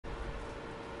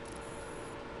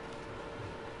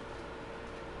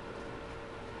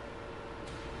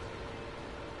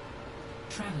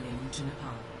Traveling to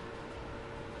Nepal.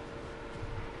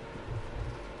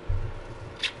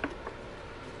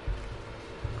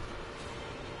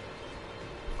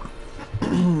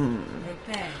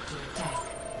 Prepare to attack.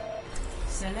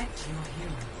 Select your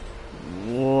hero.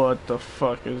 What the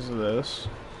fuck is this?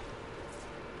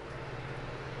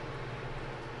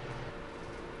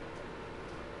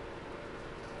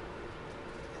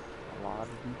 A lot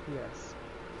of DPS.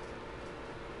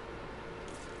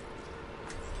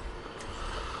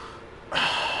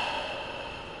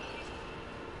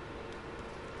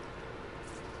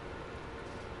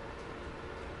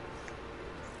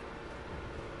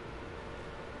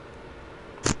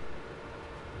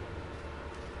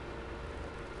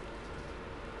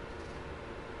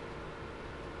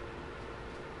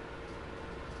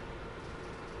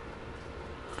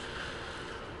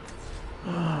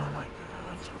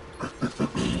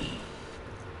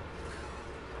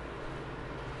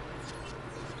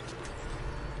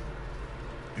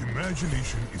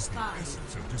 Imagination is the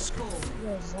essence of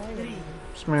discovery.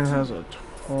 This man has a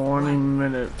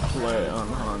 20-minute play on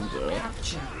Hanzo.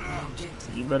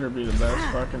 You better be the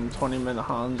best fucking 20-minute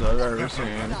Hanzo I've ever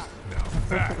seen. Now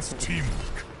that's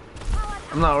teamwork.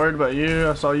 I'm not worried about you.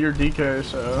 I saw your DK,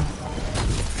 so.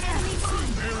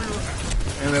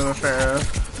 And then a Pharah.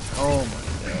 Oh my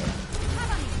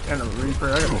god. And a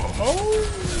Reaper. I got. Oh! Oh.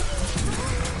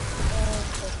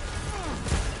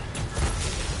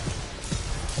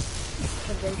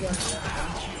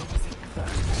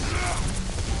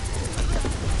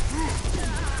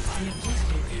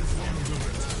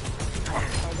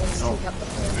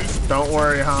 Don't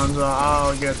worry, Hanzo.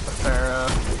 I'll get the Pharah.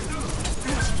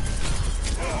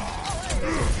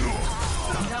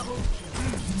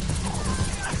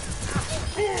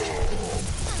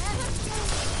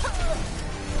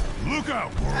 Look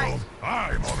out, world!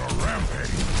 I'm on a rampage.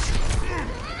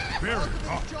 Very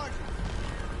hot.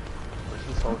 Where's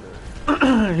the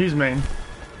soldier? He's main.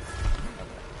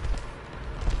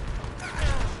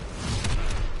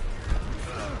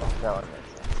 Oh, that one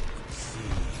makes sense.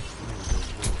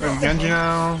 There's Genji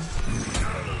now.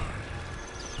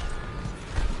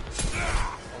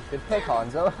 Good pick,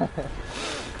 Hanzo.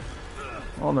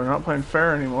 Well, they're not playing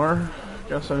fair anymore.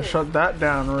 Guess I shut that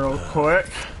down real quick.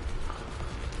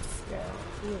 Yeah.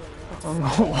 I don't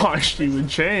know why she would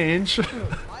change.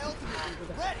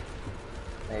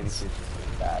 Maybe she's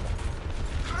just bad.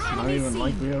 Not even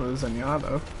like we have a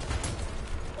Zenyatta.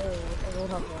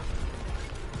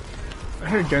 I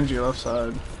heard Genji left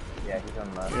side. Yeah, he's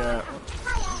on the. Yeah.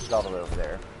 He's all the way over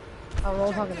there.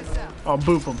 I'll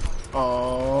boop him.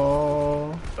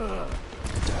 Oh.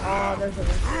 Oh, there's a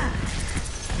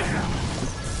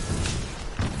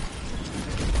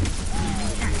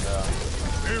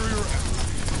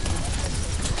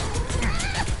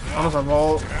Almost a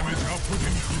volt. A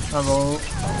volt.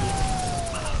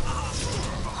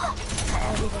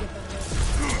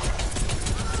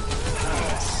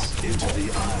 Into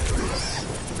the iris.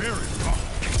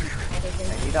 I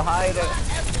need to hide it.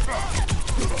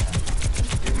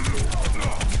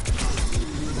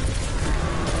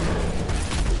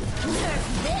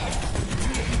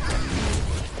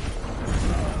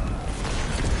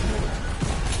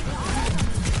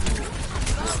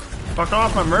 Fuck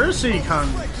off my mercy, cunt.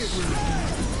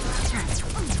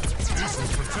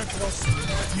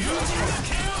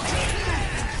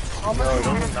 Oh no,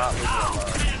 this is not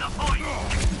leaving alone.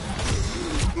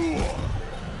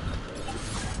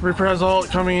 Reaper has ult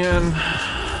coming in.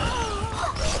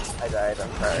 I died,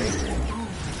 I'm sorry.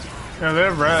 Yeah, they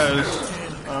have res.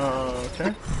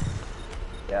 Okay.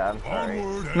 Yeah, I'm sorry.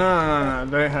 No,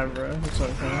 they have res. It's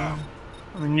okay.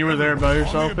 I mean, you were there by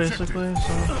yourself, basically,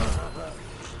 so.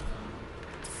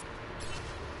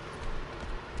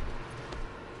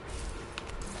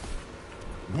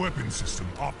 Weapon system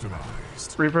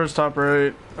optimized. Reaper's top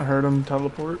right. I heard him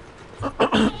teleport.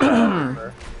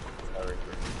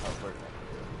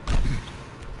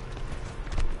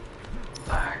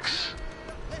 Thanks.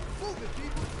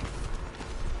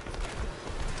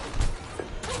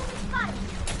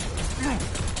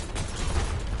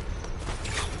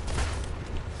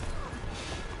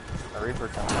 A Reaper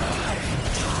coming out.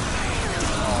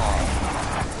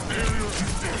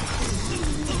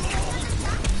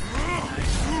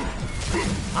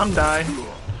 I'm dying.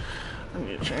 I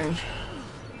need to change.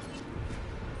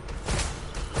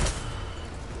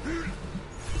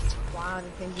 wow, the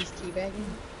thing just teabagging.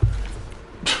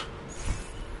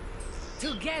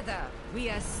 Together we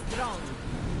are strong.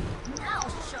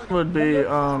 Would be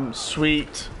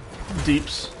sweet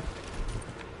deeps.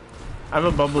 I have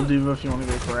a bubble diva if you want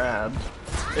to get grabbed.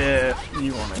 If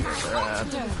you want to get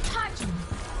grabbed.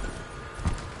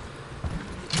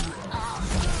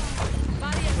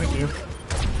 you.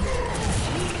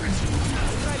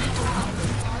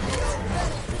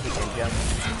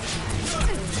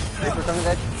 Reaper coming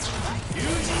back.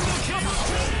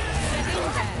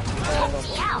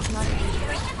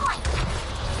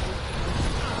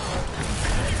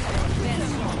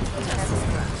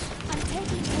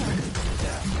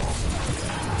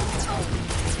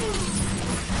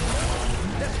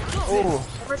 Oh,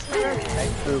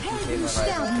 nice boop. He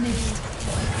saved my life.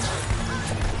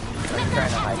 I'm trying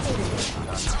to hide.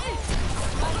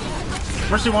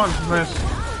 Mercy won. Nice.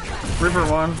 Reaper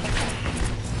won.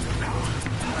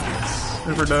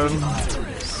 Reaper dead.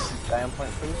 Die on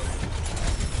point, please.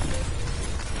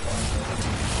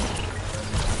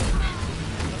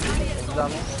 This is on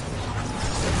me.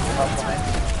 Help behind.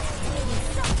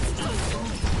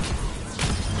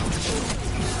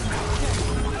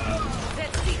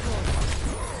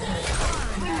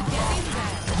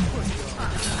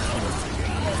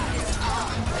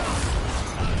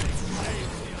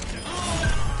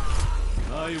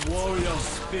 My warrior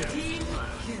spirit.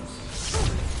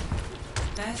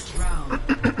 Best round.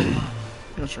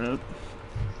 That's right.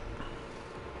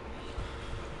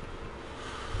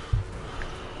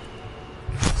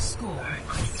 Score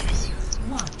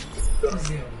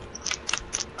 1-0.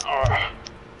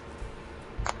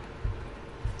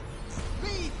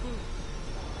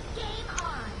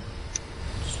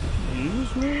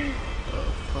 Excuse me? The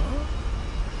fuck?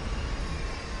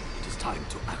 It is time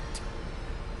to act.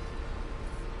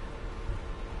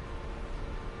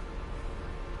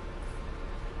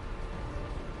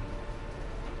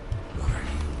 What are you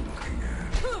looking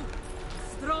at?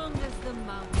 Strong as the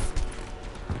mountain.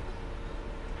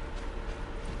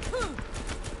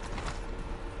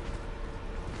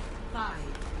 5,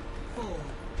 4,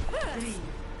 3,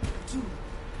 2,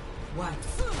 1.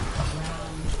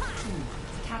 Round 2.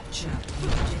 Capture the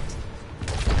objective.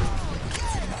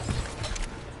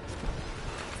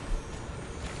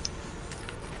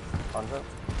 Hanzo?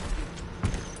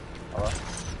 Hello?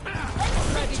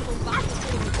 Ready for battle.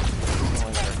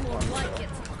 More like it.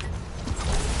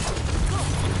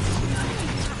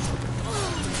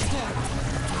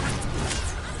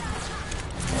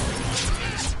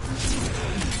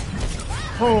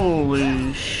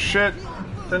 Holy shit.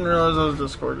 Didn't realize I was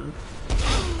discorded.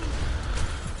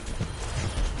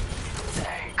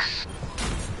 Thanks.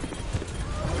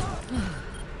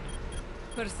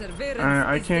 Perseverance.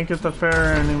 I can't get the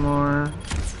fair anymore.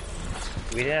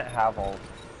 We didn't have all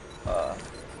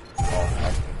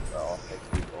 6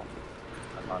 people.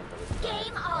 I'm on for this.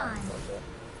 Game on!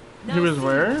 He was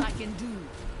where? I can do.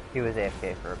 He was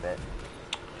AFK for a bit.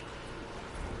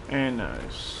 And I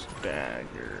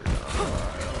staggered.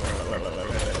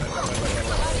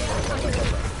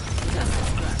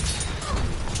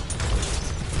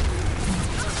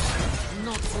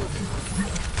 Not good.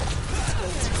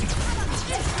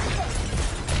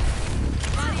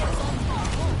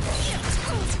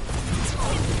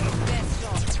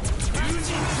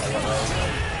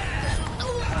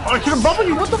 Oh, I should have bubbled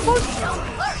you. What the fuck?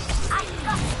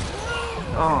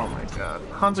 Oh my god.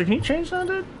 Hanzo, can you change that,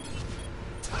 dude?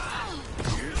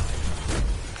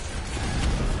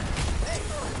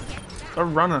 They're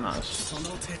running us.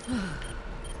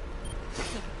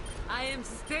 I am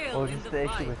still Well, in just the the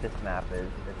issue fight. with this map is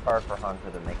it's hard for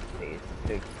Hanzo to make space. It's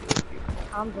too exposed people.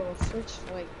 Combo will switch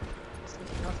like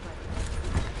something else might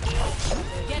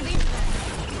Get in.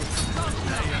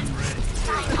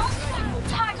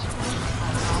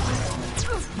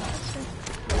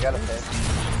 We got a fit.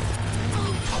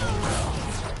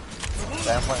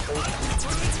 Stand point, please.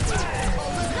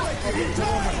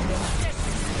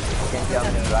 Can't get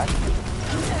on the back.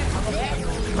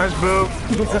 Nice boo.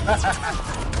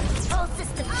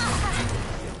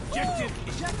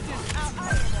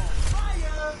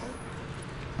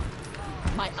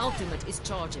 My ultimate is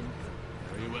charging.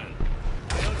 Very well.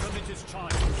 My ultimate is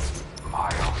charging.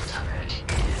 My ultimate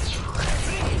is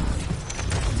ready.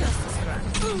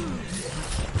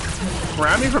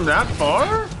 Grab me from that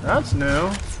far? That's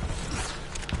new.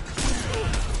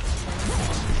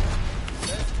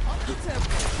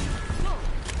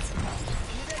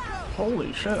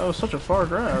 Holy shit, that was such a far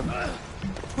grab.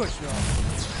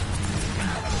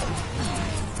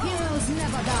 Heroes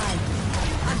never die.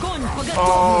 Огонь, поготовь.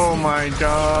 Oh my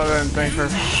god, I didn't think her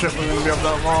shit was gonna be up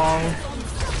that long.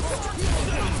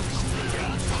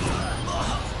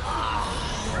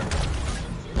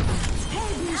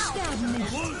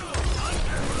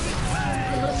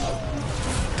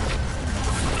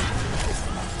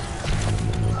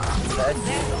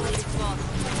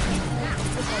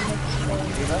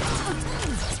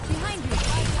 Behind you.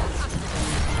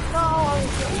 No,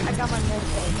 I got my move.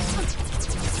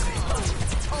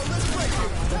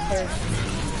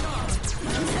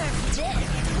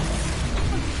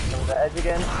 The edge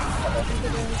again.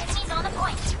 He's on the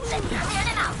point. Let's clear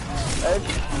them out. Edge.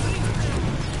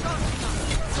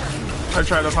 I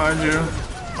try to find you.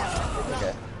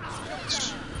 Okay.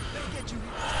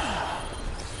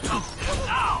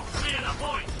 Now, clear the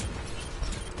point.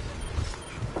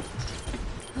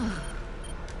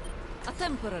 A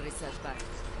temporary setback.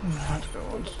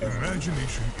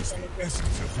 Imagination is the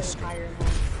essence of the skill.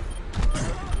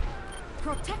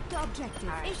 Protect the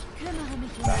objective. Ich kümmere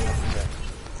mich um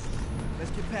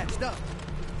Let's get patched up.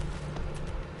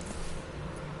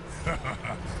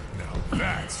 Now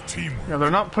that's teamwork. Yeah, they're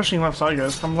not pushing left side,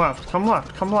 guys. Come left. Come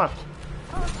left. Come left.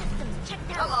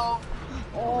 Hello.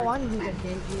 Oh, I need a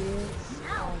Genji.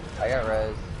 I got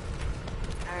res.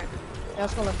 Alright. Yeah,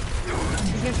 let's go left.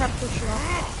 He's gonna try to push you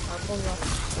off. Or pull you off.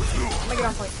 I'm gonna get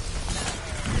off point.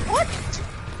 What?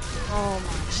 Oh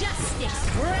my. justice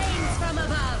reigns from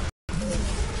above.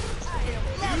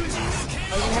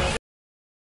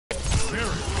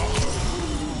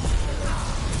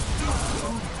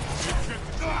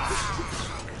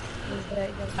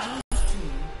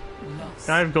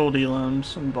 I have Goldie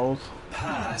limbs in both.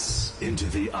 Pass into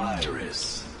the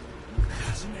iris.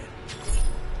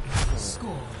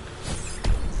 Score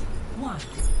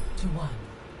 1-1.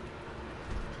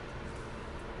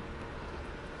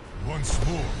 Once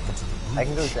more into the I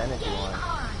can go Zen if you want.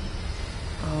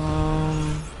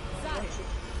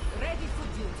 Ready for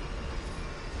duty.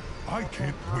 I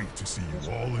can't wait to see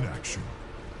you all in action.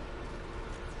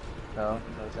 No,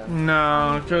 no Zen.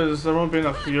 No, because there won't be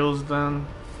enough heals then.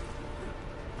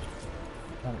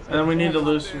 And then we need to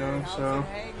Lucio, so.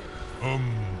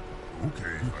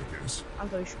 Okay, I guess.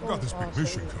 Got this big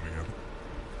mission coming up.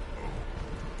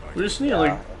 We just need,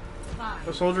 like,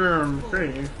 a soldier and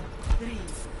McCree.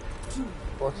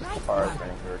 Closest to far as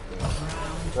running for a team.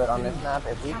 But on this map,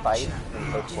 if we fight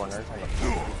in both corners on the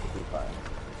front, we should be fine.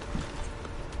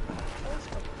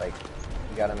 Like,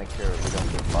 you gotta make sure we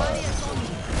don't get far up.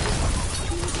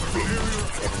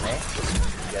 If May,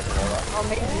 you guys know that? I'll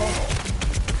make it low.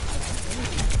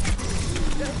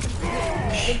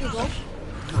 Did he go?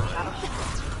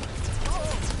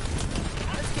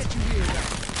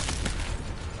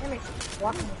 Damn it,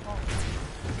 blocking the phone.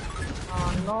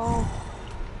 Oh no.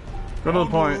 Go to the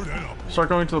point. Start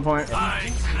going to the point.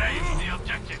 I claim the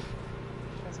objective.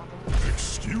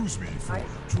 Excuse me for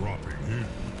dropping in.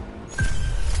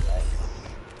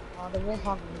 Oh, the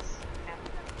Warthog is.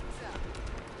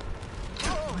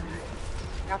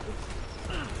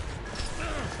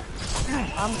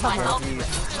 I'm coming.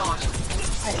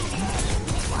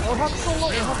 Warthog solo.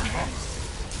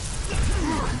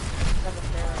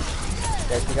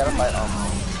 Guys, you gotta fight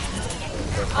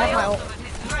I have my ult.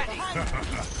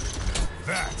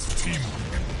 That's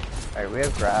teamwork. Alright, we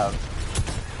have grab.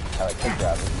 I like to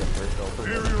grab is the first ult.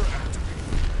 Barrier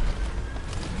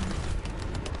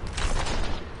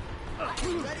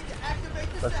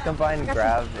activated. Let's combine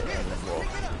grab and wolf.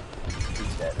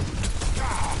 He's dead.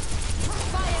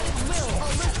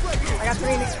 I got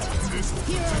 3 next.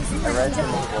 I read him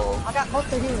with wolf. I got both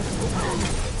the healers.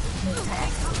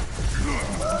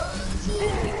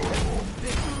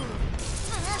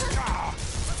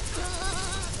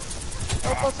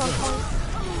 Focus on point.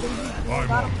 I'm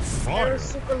Got on him. fire. They're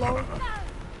super low.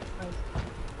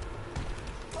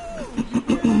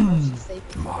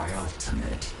 My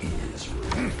ultimate is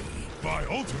ready. My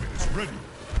ultimate is ready.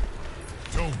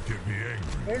 Don't get me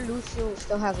angry. Their Lucio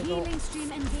still has a goal. Healing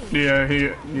stream engaged.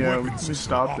 Yeah, we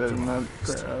stopped it in that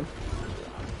grab.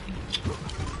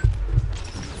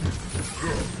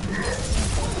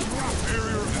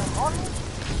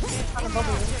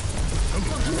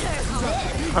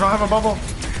 I don't have a bubble.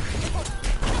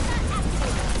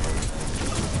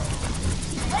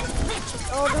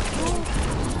 Oh, that's cool.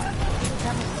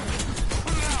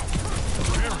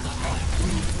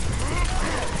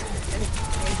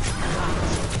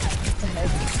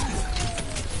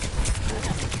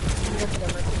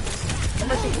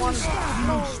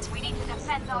 We need to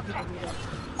defend the objective.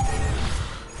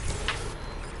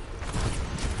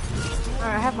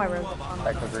 Alright, I have my res.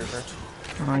 Back with Reaper.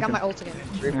 I got my ult again.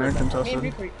 Reaper. I Me and contested.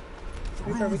 Reaper.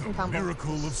 Reaper, we can combo.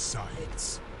 Miracle of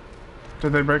science.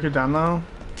 Did they break it down though?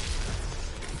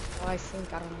 Oh, I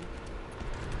think, I don't know.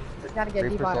 Just gotta get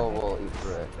Reaper's D-bot. ult will eat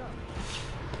through it.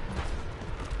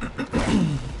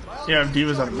 Yeah, if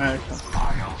Diva's at mech.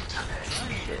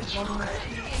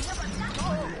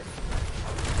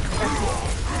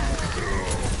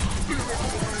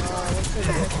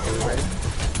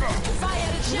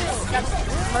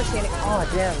 Mercy in it. Oh,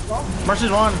 damn.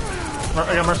 Mercy's one.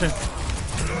 I got Mercy.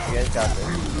 You guys got this.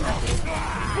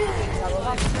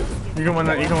 You can win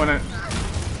it. You can win it.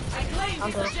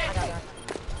 I'm good. I got that.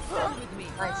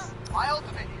 Nice.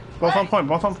 Both on point.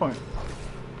 Both on point.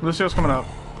 Lucio's coming up.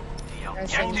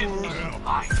 Nice. Can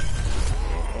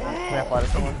I fly to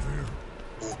someone?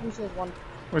 Lucio's one.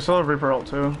 We still have Reaper ult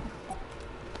too.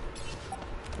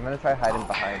 I'm gonna try hiding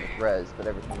behind res, but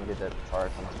every time we get that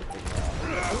charge, I'm just taking it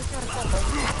out.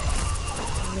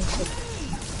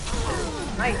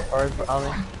 Nice. Or on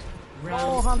me.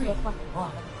 Oh, Hunter.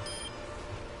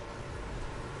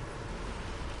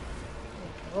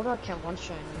 Rotor can't one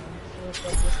shot anymore.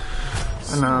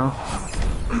 I know.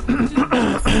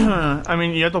 I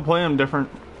mean, you have to play him different.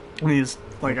 He's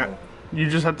like, you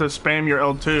just have to spam your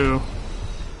L2,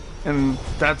 and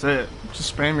that's it.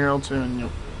 Just spam your L2 and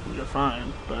you're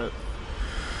fine. But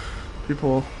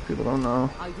people don't know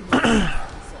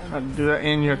how to do that,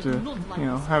 and you have to, you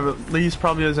know, have at least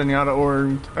probably a Zenyatta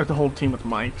or at the whole team with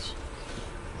mics.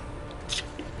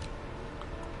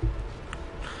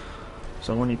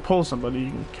 So when you pull somebody,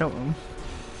 you can kill them.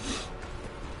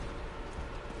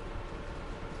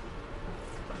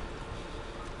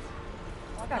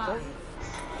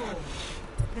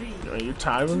 Are you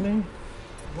tied with me?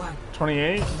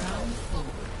 28? Yeah.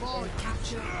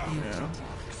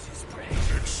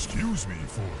 Excuse me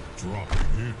for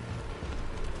dropping in.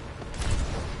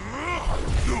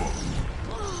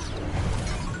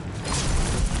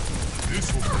 This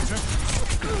will protect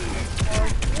you.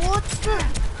 What the?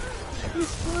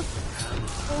 This was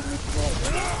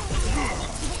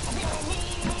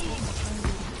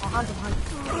Hunter.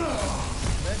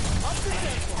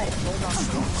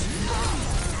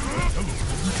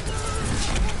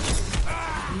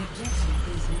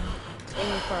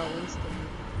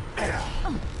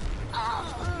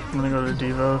 I'm gonna go to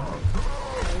Devo.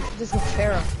 This is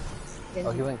Pharaoh.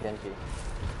 Oh, he went Genji.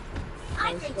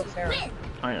 I think you win.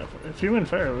 Oh yeah, if you win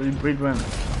fair, we'd win.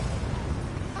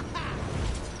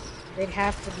 They'd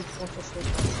have to be forced to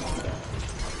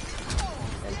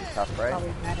Genji top right.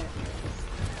 probably better.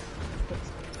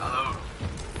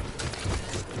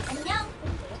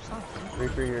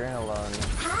 Reaper, you're in alone.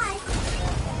 Hi.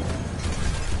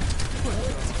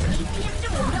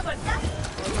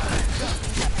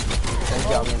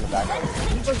 Genji on me in the back.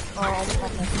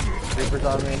 Reaper's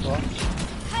on me as well.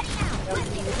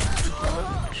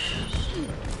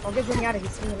 I'll get Zenyatta,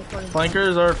 he's sitting in the corner.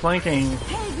 Flankers are flanking.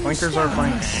 Flankers are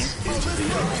flanking.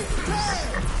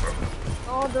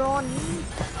 Oh, they're on me.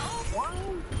 Why?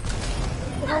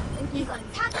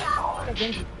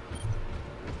 Genji.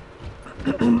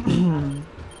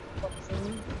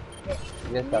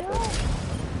 You guys got this.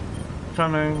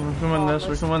 Coming. We can win this.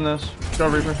 We can win this. Go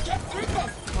Reaper. That's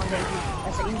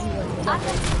an easy one.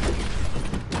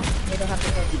 They don't have to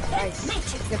hit. Nice.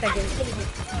 Get that Genji.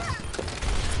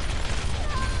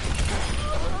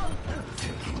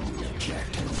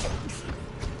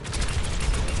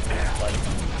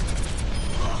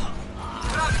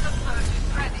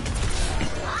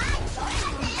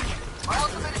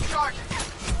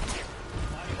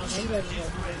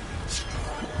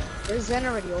 There's Zen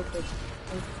already open.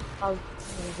 I'll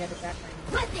get it back right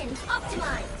now. Weapons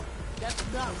optimized. That's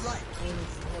not right.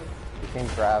 Between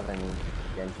Grav and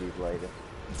Genji's later.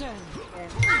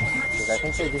 Because I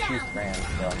think they just used Fran.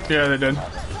 So Yeah, they did.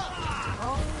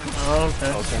 Oh,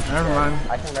 okay. Never mind.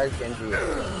 I can res Genji,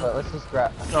 but let's just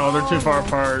grab. Oh, they're too far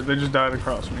apart. They just died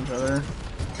across from each other.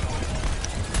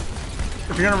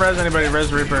 If you're gonna res anybody,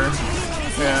 res Reaper.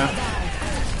 Yeah.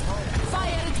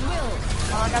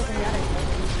 Oh, I got Zenyatta.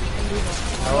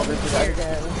 Oh, Reaper died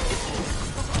again.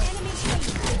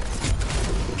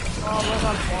 Oh, we're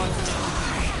on one.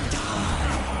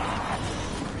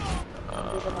 Oh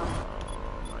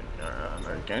my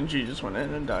god. Genji just went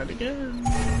in and died again.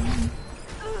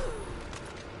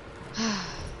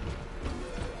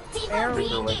 Team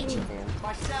re-engaging.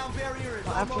 My sound barrier is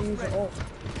After almost using ready. ult.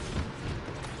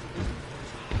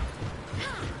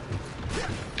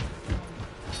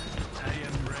 I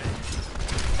am ready.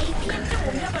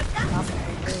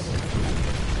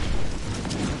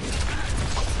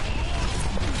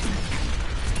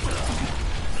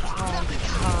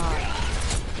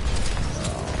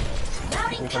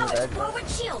 Mounting tower forward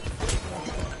shield.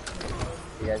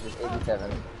 You guys just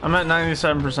 87. I'm at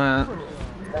 97%.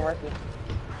 No mercy.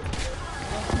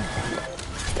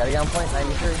 Gotta get on point,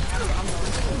 93.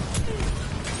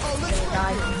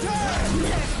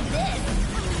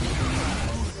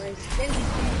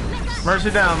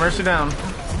 Mercy down, mercy down.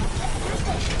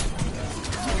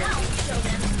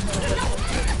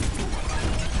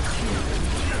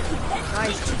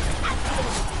 Nice.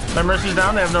 My mercy's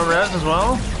down, they have no res as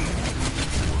well.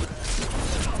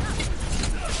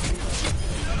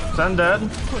 Zen dead.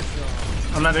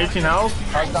 I'm at 18 health.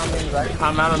 Hog's on me in the back.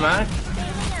 I'm out of mech.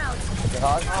 The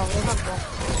hog.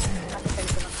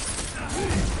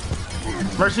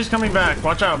 Mercy's coming back.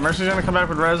 Watch out. Mercy's gonna come back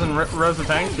with res and res the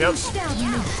tank. Yep.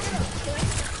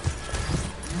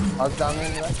 Hog's down me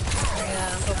in the back.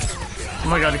 Oh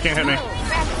my god, he can't hit me.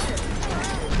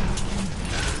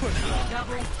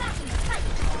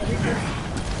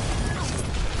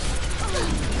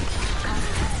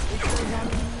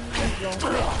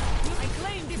 I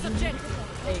claim this objective.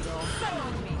 There you go.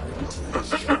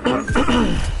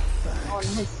 Oh,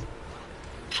 nice.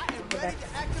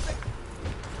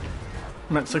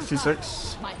 I'm at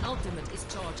 66. My ultimate is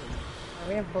charging.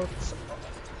 We have both support.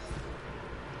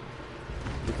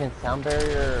 You can sound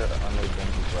barrier on the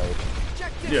Genji blade.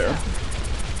 Yeah.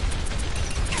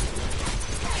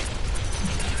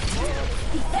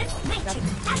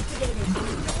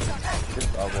 Just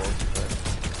bubbles.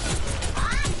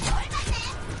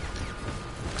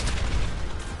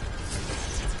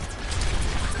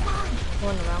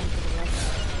 Going around to the right.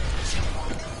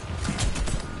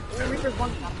 Reaper's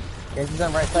one shot. Genji's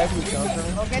on right side. He's going for me.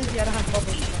 Oh, Genji, I don't have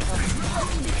bubbles.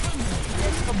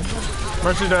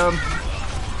 Mercy down.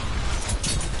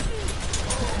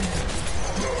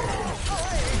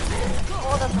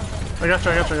 I got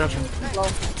you. Low.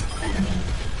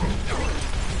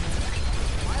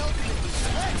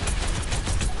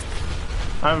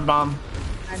 I have a bomb.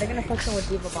 Alright, they're gonna push in with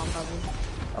Diva Bomb probably.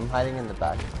 I'm hiding in the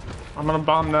back. I'm gonna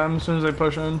bomb them as soon as they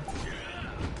push in.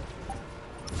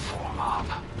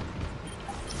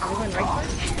 Are we going right side?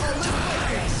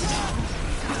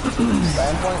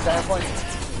 Stand point.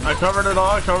 I covered it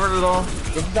all.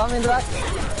 Genji's on me in the back.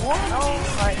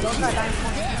 Alright, go side, dying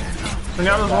point.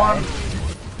 Zenyatta's one.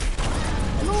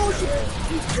 No, she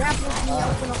grappling me. I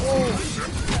was gonna hold.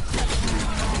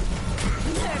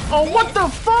 Oh, what the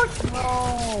fuck?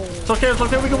 No. It's okay.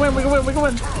 We can win.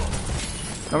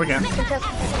 No, we can't. Contest.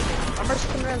 I'm Mercy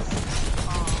res.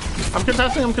 I'm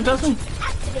contesting.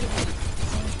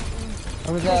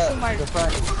 Who's that? The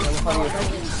front. Let me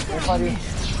fight you.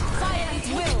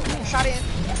 Shot in.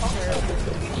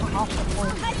 Off the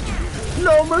point.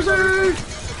 No mercy.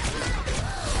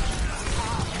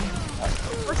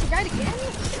 Mercy died again?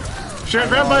 She got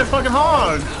grabbed by a fucking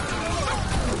hog.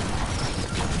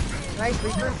 Nice,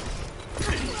 Reaper.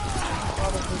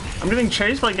 I'm getting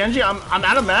chased by Genji. I'm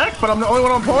out of mech, but I'm the only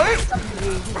one on point.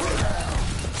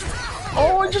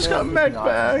 Oh, I just got mech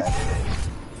back.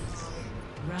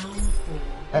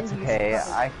 That's okay.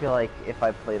 I feel like if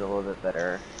I played a little bit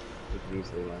better, we could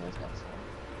easily win this next one.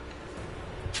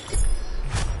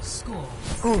 Score.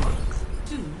 Ooh.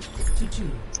 2-2.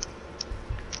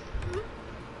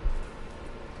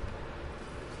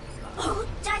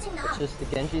 It's just the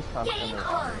Genji's constantly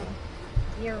on me.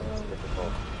 It's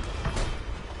difficult.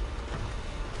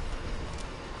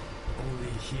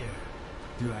 Only here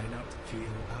do I not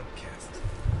feel outcast.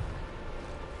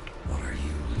 What are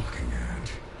you looking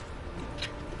at?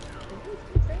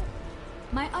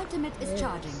 My ultimate is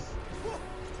charging.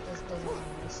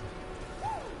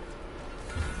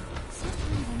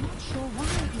 Sometimes I'm not sure why I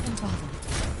even bothered.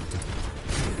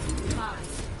 5,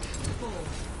 4,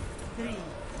 3,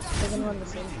 They're gonna run the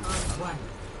same time. 1.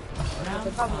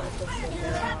 They're probably gonna push it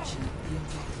there.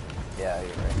 Yeah,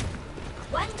 you're right.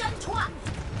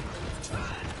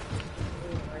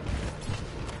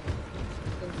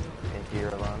 Genji, you're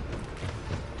alone.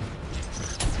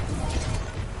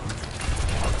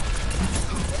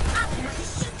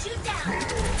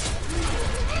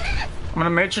 I'm gonna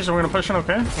matrix and we're gonna push in,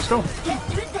 okay? Let's go.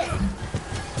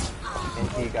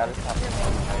 Genji, you gotta stop him.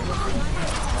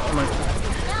 Oh my.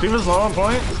 Diva's low on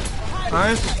point.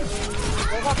 Nice.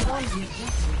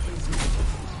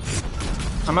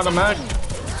 I'm out of mech.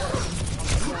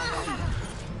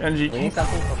 Genji. We need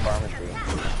something for pharmacy.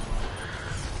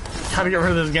 Gotta get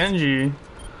rid of this Genji.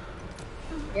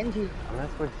 Genji. I'm gonna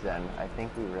switch Zen. I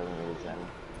think we really need Zen.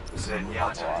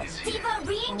 Zenyatta is here. I'm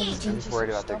just worried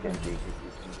about their Genji because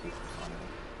he's Genji.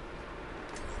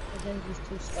 Genji's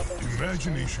too stubborn.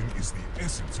 Imagination is the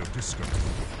essence of discovery.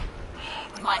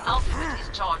 My ultimate is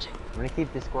charging. I'm gonna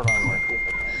keep Discord on Mercy if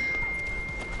I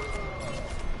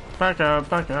Back up. Just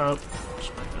back up.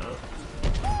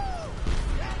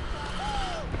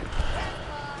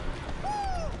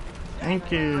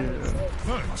 Thank you.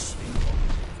 Thanks.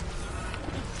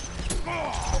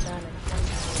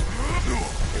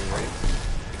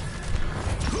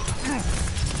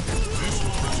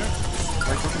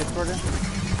 Where's the Discord in?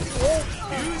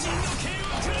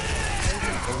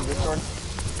 Where's the Discord?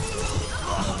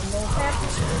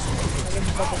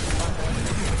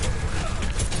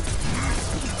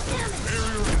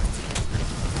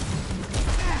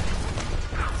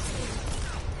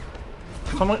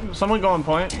 Someone go on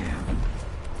point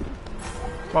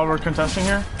while we're contesting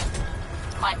here.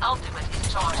 My ultimate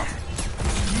is charging.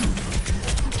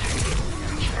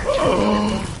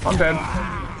 I'm dead.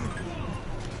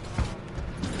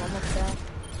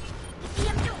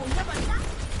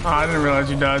 Oh, I didn't realize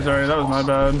you died. Sorry, that was my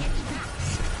bad.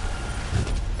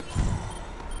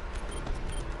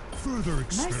 Further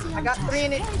experiment. I got 3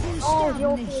 in it. Oh, he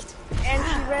ulted. And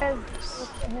she res. What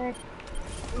the heck?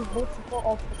 We both support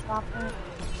ult to stop her.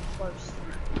 Of course.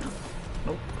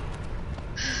 Nope.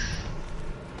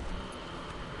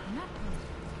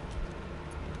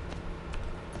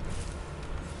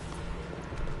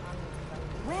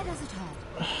 Where does it hurt?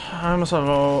 I must have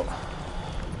ult. I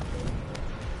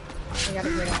gotta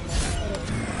get on there.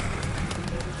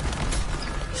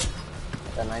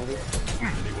 That 90?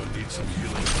 Anyone need some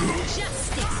healing?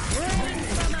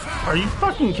 Are you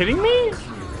fucking kidding me?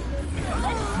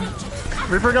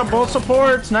 Reaper got both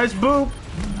supports. Nice boop.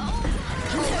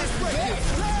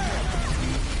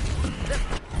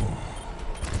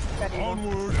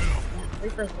 Onward and upward.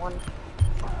 Reaper's one.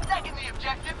 Taking the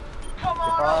objective. Come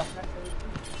on.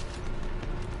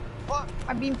 What?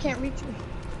 My beam can't reach me.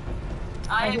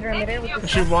 I hit her in midair with the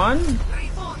She won?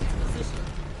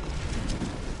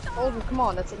 Soldier, come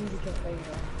on, that's an easy kill for you.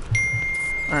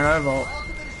 Alright, I have ult.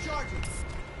 Ultimate is charging.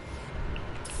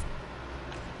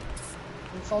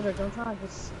 And Soldier, don't try to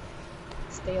just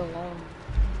stay alone.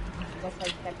 That's how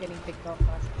you kept getting picked off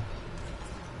last time.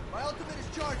 My ultimate is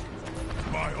charging.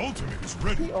 My ultimate is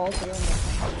ready. He ulted.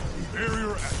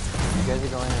 Barrier active. You guys are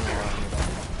going in alone.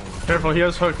 Careful, he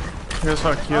has hook. He has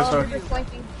hook. He has Oh, hook. Reaper's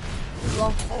flanking.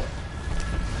 Well, oh.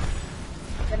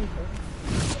 Getting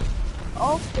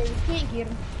close. Okay, we can't get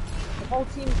him. The whole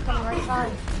team is coming right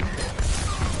behind.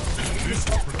 This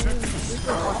will protect us.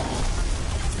 Reaper's one.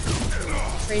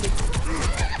 Traded.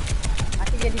 I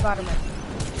can get you bottom right.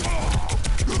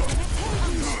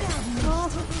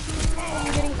 I'm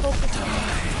getting closer to him.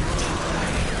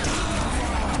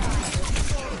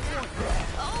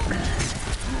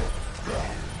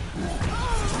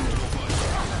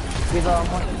 Give one.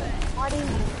 Why didn't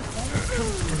you?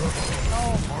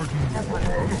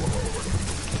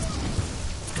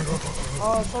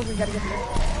 Oh, Soldier, you gotta get there.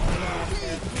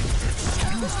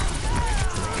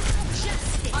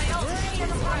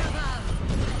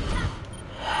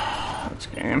 That's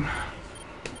game.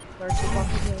 Doesn't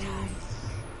matter.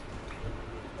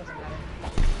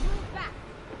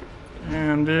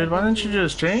 Damn, dude, why didn't you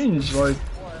just change? Like,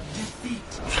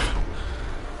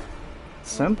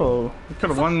 simple. You could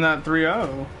have won that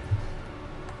 3-0.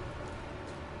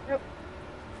 Yep.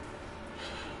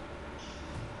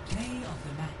 Play of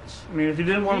the match. I mean, if you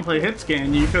didn't want to play hit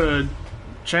scan, you could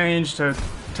change to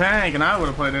tank, and I would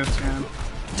have played hit scan.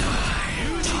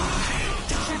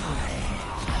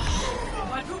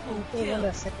 They won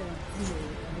that second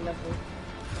level.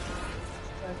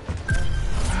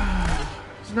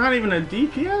 He's not even a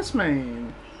DPS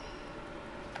main.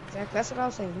 Exactly, that's what I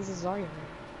was saying. He's a Zarya.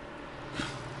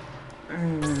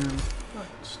 Man,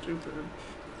 fucking stupid.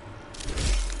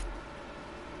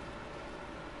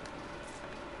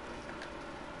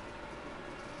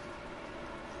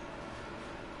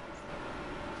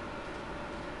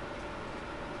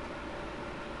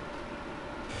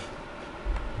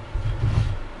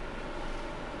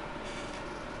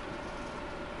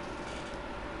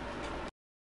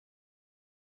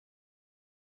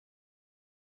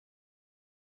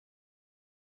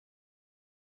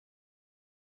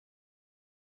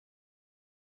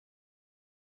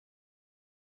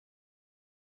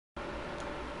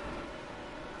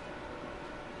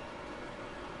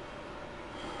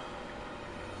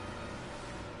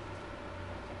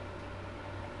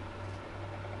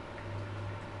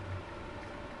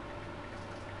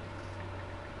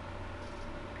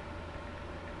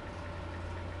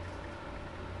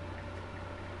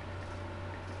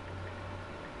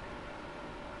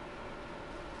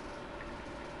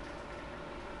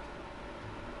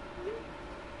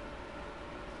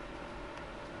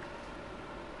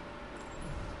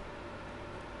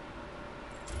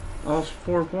 I lost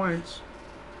 4 points.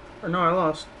 Or no, I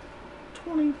lost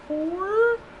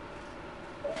 24?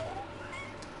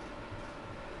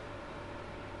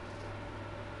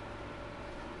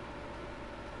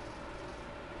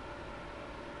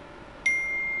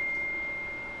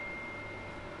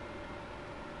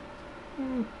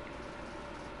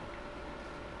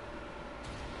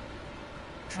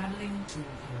 Traveling to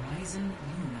Horizon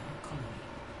Lunar Colony.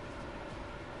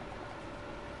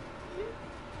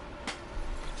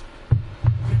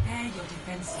 Prepare your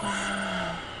defenses.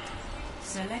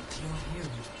 Select your hero.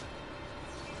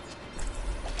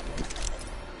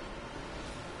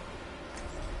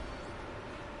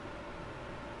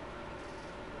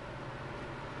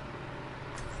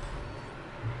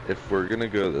 If we're gonna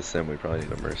go the sim, we probably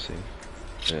need a mercy.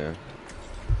 Yeah.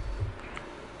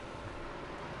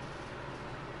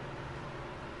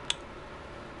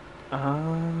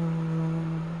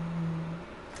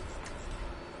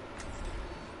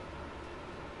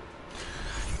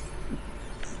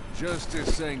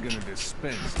 Justice ain't gonna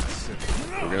dispense the sentence.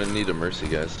 We're gonna need a mercy,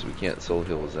 guys. We can't soul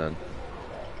heal Zen.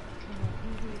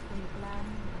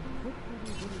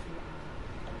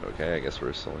 Okay, I guess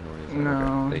we're soul healing Zen.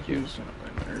 No, Okay. Thank you. he's gonna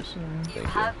play mercy. You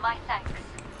have my thanks.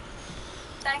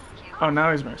 Thank you. Oh,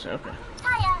 now he's mercy. Okay.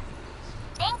 Hiya.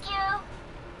 Thank you.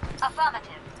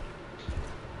 Affirmative.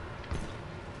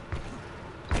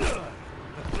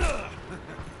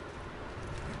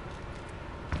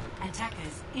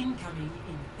 Attackers incoming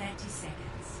in 30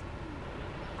 seconds.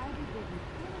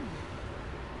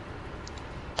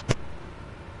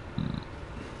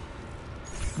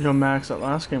 Yo, Max, that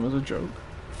last game was a joke.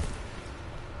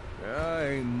 I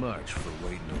ain't much for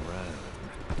waiting around.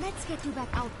 Let's get you back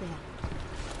out there.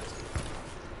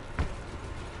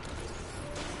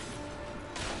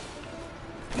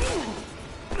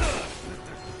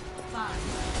 Five,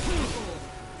 4,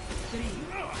 3,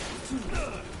 2,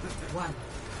 1.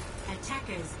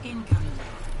 Attackers incoming.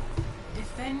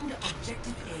 Defend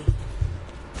objective A.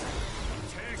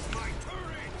 Take my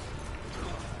turret!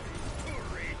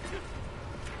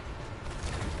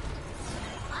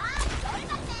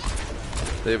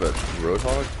 They have a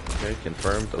Roadhog. Okay,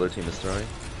 confirmed. The other team is throwing.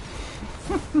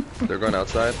 They're going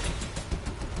outside.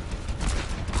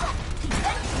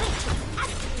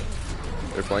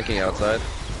 They're flanking outside.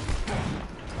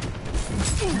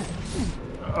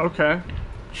 Okay.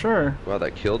 Sure. Wow,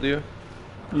 that killed you?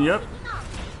 Yep.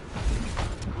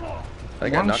 I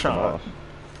think I One knocked him shot. off.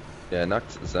 Yeah, I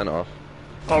knocked Zen off.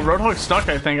 Oh, Roadhog's stuck,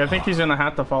 I think. I think he's gonna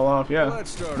have to fall off. Yeah.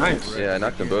 Nice. Yeah, I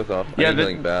knocked them both off. Yeah, I'm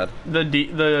feeling bad. The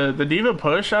D.Va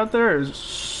push out there is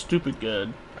stupid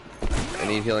good. I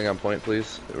need healing on point,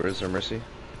 please. Where is her mercy?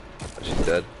 She's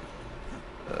dead.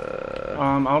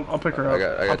 I'll pick her up.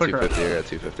 I I'll got pick her up. 250. I got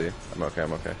 250. I'm okay.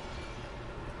 I'm okay.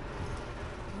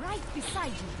 Right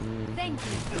beside you. Thank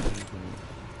you.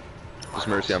 Just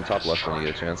mercy on top left when you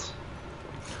get a chance.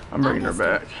 I'm bringing her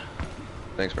back.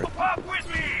 Thanks, bro.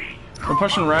 We're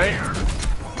pushing right.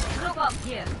 Group up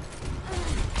here.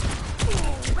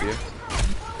 You?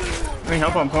 Any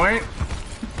help on point?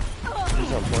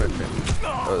 Who's on point, man?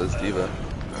 Oh, that's D.Va.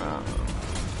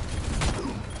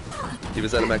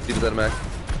 D.Va's out of mech. D.Va's out of mech.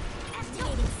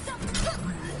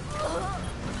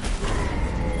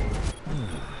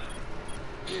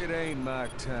 It ain't my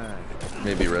time.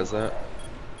 Maybe res that.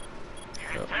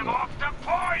 Oh, no.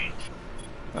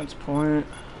 That's point.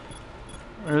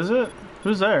 Where is it?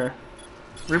 Who's there?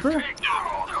 Reaper?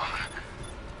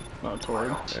 Not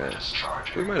Torg. Yeah.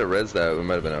 We might have res that. We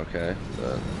might have been okay.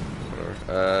 But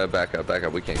whatever. Back up. Back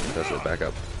up. We can't contest it. Back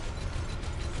up.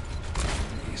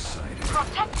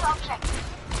 Protect object.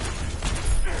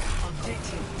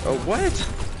 Oh, what?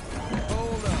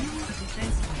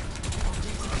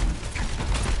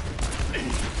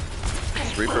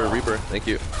 It's Reaper. Reaper. Thank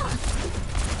you.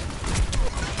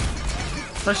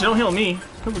 Actually, don't heal me.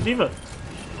 Go for D.Va.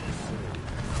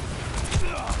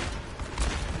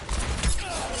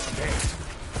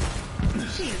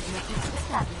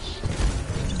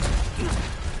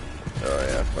 Oh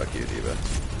yeah, fuck you, D.Va.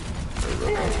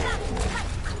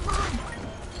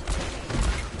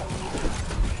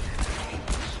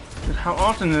 Dude, how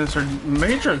often is her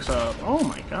Matrix up? Oh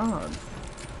my god.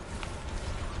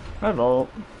 I have ult.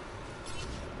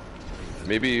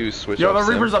 Maybe you switch. Yo, off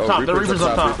the Reaper's Sim. up top. The Reaper's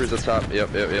up top. Reaper's up top. Yep.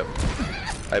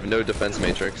 I have no defense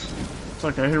matrix. It's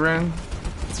okay, he ran.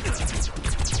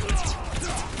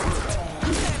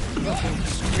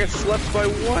 I got slept by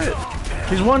what?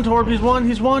 He's one, Torb. He's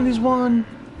one.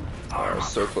 Oh, we're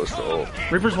so close to ult.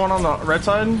 Reaper's one on the right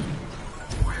side.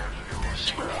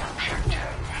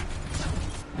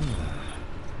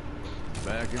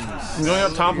 Back in the I'm going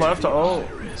up top left to ult.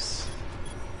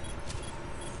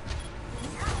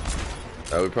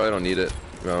 Oh, we probably don't need it.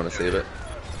 We might want to save it.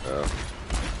 Oh.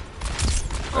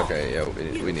 Okay, yeah,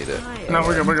 we need it. No,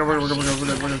 we're good.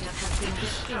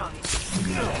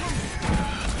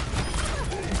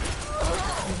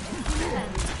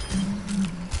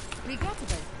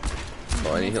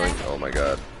 Oh, I need healing. Oh my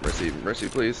god. Mercy,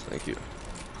 please. Thank you.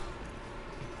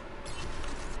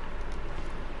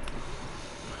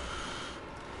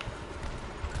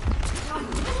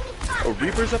 Oh,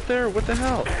 Reaper's up there? What the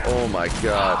hell? Oh my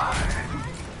god.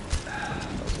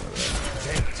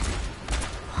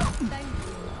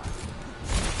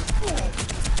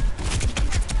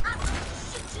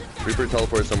 Reaper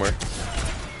teleport somewhere.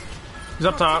 He's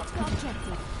up top.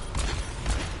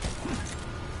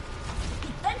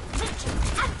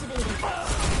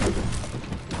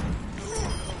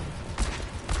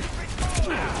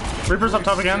 Reaper's up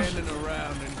top again. Standing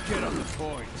around and get on the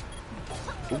point.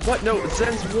 What? No,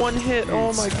 Zen's one hit.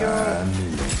 Oh my god.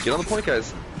 Get on the point,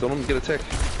 guys. Don't let him get a tick.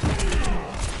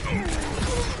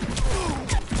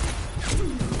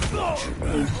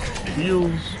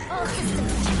 Heals.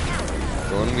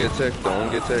 Don't let him get ticked. Don't let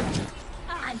him get ticked.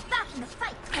 I'm back in the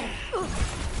fight.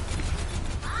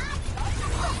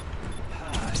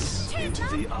 Pass into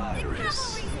the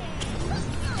iris.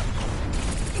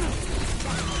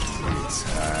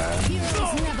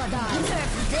 Heroes never die.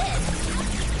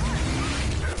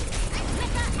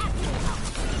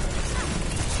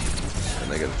 And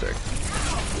they get a tick.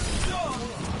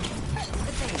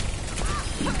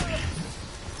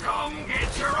 Come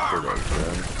get your armor.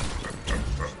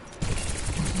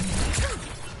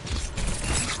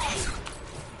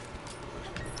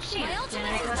 Shield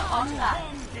generator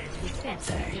online. Defense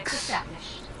object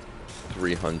established.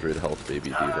 300 health, baby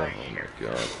diva. Oh my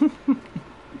god.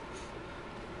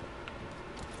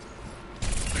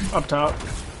 Up top.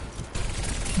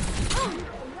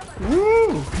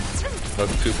 Woo! Hug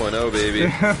 2.0,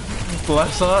 baby.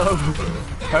 Bless up.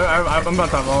 I'm about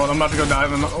to have all. I'm about to go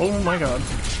dive in. Oh my god.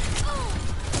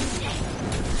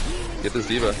 Get this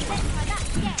diva.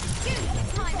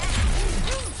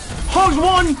 Hogs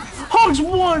won! Hogs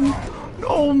won!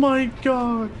 Oh my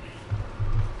god.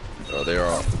 Oh, they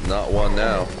are not one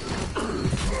now.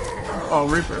 Oh,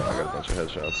 Reaper. I got a bunch of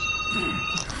headshots.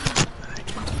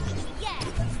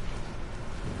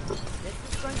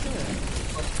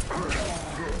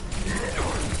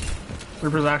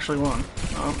 Reaper's actually won.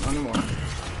 Oh, not anymore.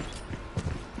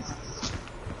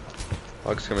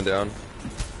 Hog's coming down.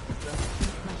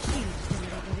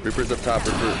 Reaper's up top,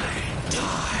 Reaper.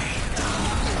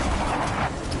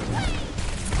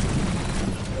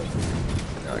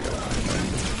 Now I got it.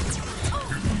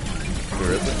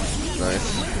 Where is it? Nice.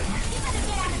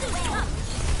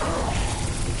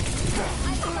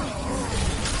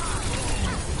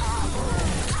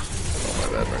 Oh my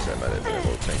bad, Mercy, I might have been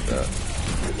able to tank that.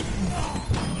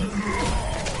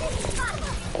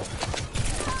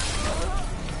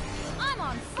 I'm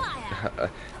on fire.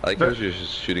 I like how she was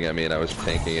just shooting at me and I was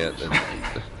tanking it and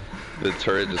the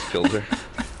turret just killed her.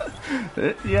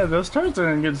 Yeah, those turrets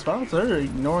are in good spots. They're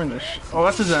ignoring this. Oh,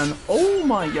 that's a Zen. Oh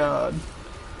my god.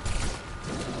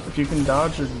 If you can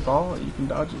dodge his ball, you can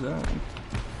dodge his Zen.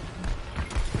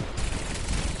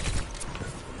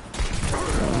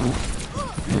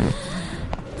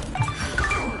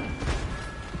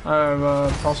 I have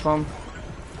a pulse bomb.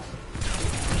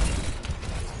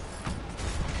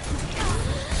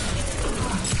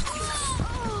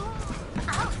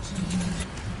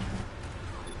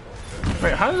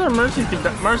 Wait, how does our Mercy get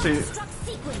that? Mercy,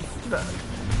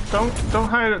 don't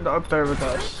hide it up there with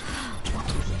us.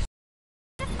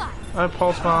 I have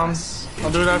pulse bombs.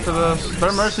 I'll do it after this.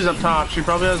 Their Mercy's up top. She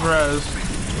probably has res.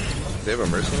 They have a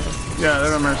Mercy? Yeah, they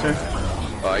have a Mercy.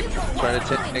 Oh, I'm trying to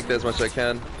tank that as much as I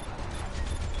can.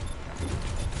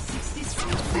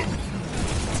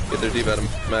 Get their deep out of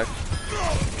mech.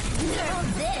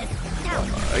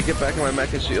 I get back in my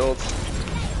mech and she ults.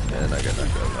 And I got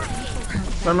knocked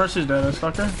out. My Mercy's dead. I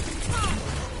stuck her.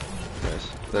 Nice.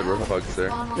 That rope hug's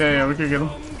there. Yeah, we could get him.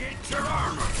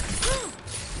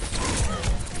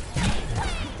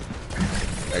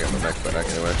 I got my mech back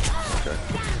anyway. Okay.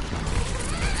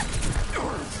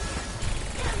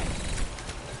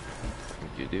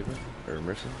 Thank you, Diva. Or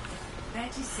Mercy.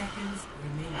 30 seconds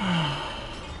remaining.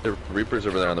 The Reaper's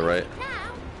over there on the right.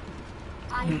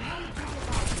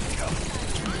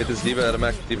 Hit this Diva out of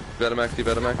mech. Diva out of mech.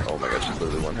 Diva out of mech. Oh my god, she's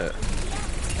literally one hit.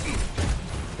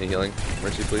 Any healing?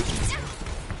 Mercy, please.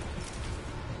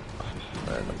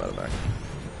 Oh, and I'm out of mech.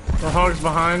 The Hog's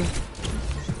behind. 10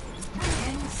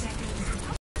 seconds.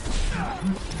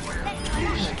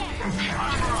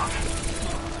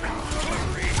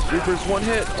 Reaper's one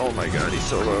hit. Oh my god, he's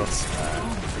so low.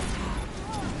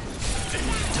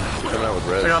 Coming out with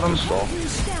res. I got him. Just fall.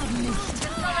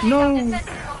 No.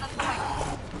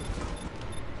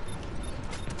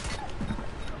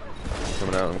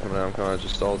 I'm coming out.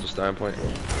 Just stall. Just die on point.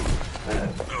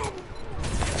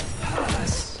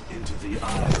 Pass into the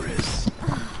iris.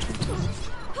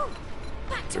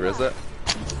 Where is that?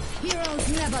 Heroes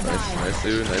never die.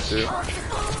 Nice dude.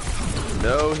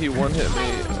 No, he one hit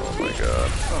me. Oh my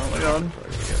god. Oh my god.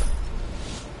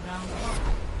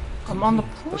 I'm on the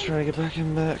point. Let's try to get back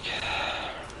in back.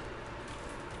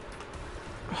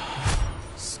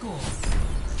 Score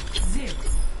 0-2.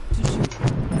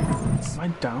 Am I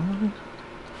down?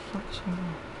 What the fuck's going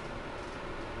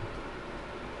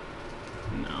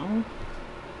on? No.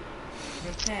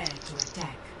 Prepare to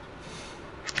attack.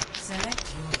 Select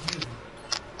your hero.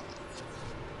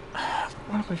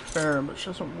 want to be fair, but she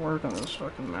doesn't work on this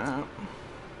fucking map.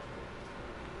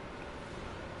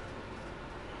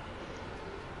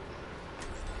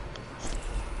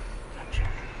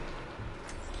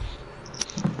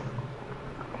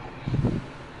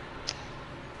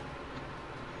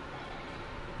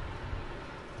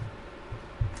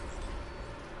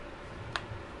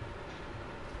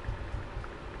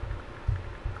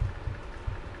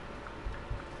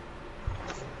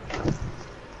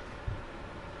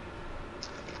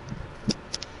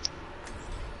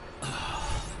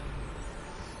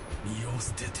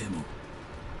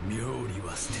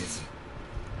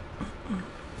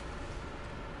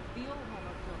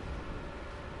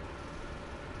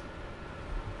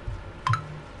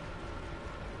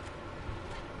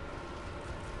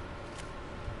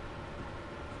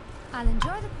 I'll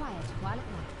enjoy the quiet while it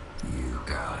lasts. You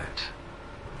got it.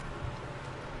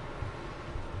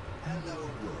 Hello,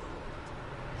 world.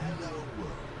 Hello,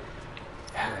 world.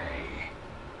 Hey.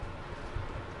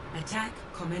 Attack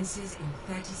commences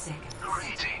in 30 seconds.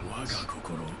 Greetings. Waga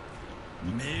kokoro.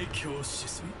 Meikyo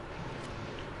shisui.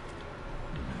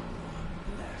 No one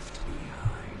left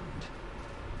behind.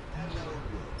 Hello,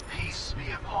 world. Peace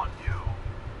be upon you.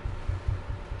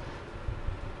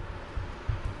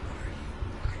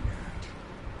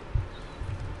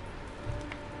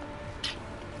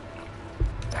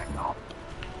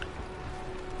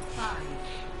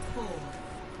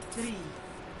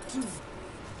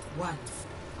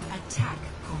 Attack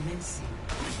commencing.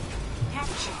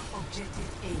 Capture objective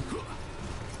A.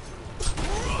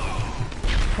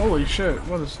 Holy shit,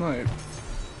 what a snipe.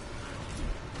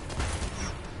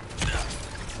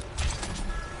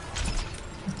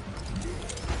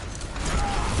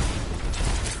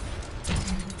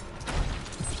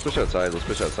 Let's push outside, let's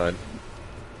push outside.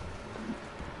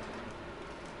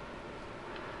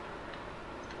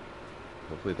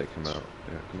 Hopefully they come out.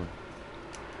 Yeah, come on.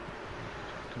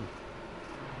 Come on.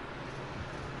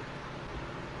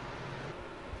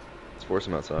 Let's force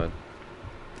them outside.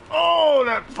 Oh,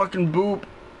 that fucking boop.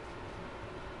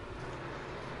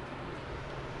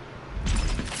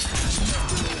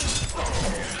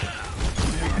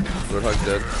 Roadhog's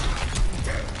dead.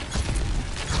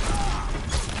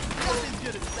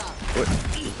 What?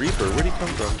 Reaper? Where'd he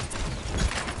come from?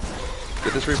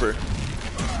 Get this Reaper.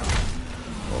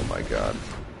 Oh my god.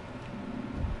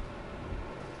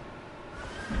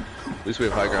 At least we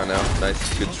have high ground now.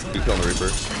 Nice. Good kill on the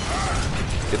Reaper.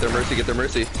 Get their Mercy, get their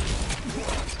Mercy.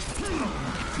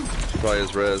 She probably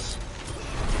has res.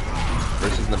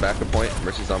 Mercy's in the back of point.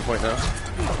 Mercy's on point now.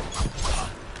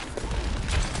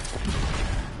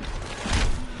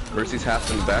 Mercy's half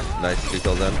in the back. Nice. Good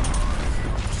kill then.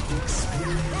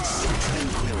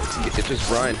 It's just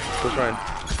Ryan. Push Ryan.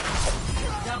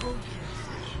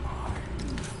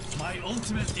 My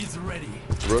ultimate is ready.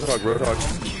 Roadhog, Roadhog.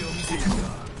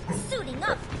 Suiting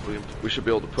up. We should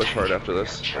be able to push hard after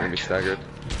this. We're gonna be staggered.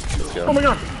 Let's go. Oh my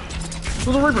god!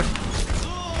 There's a Reaper!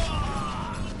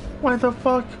 What the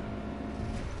fuck?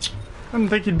 I didn't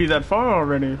think he'd be that far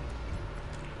already.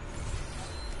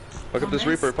 Fuck up this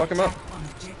Reaper, fuck him up.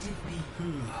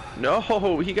 No,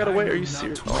 he got away. Are you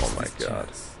serious? Oh my god.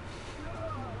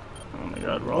 Oh my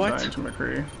god, we're all dying to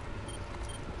McCree.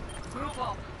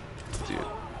 Dude.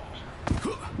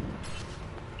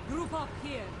 Group up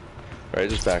here. Alright,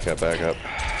 just back up, back up.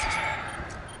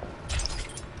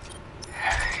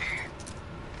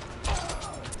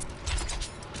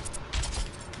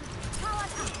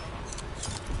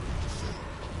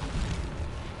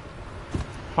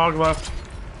 Hog left.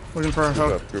 Looking for a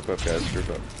hook. Group up, guys, group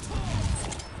up.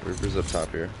 Reaper's up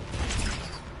top here.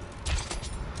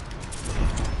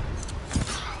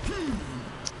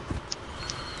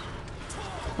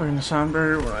 Looking to sound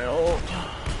barrier when I ult.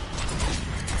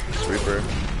 Reaper.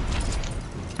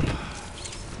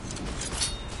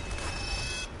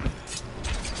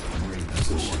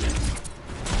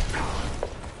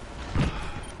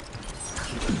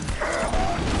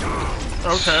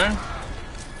 Okay.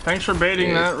 Thanks for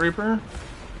baiting that, Reaper.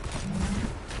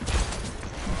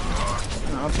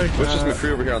 I'll take Push that. this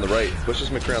McCree over here on the right. Push this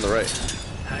McCree on the right.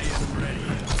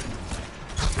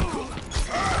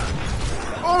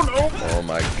 Oh no! Oh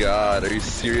my god, are you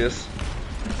serious?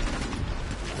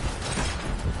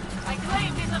 I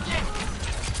claim this objective.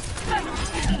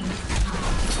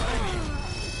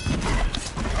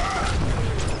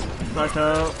 Back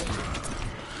out.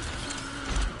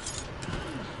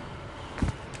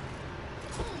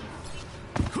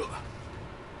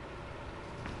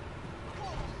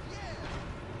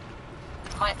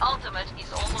 My ultimate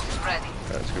is almost ready.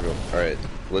 Alright, let's go. Alright,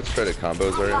 let's try to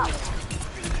combos already.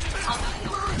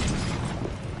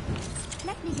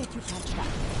 Let me get you patched up.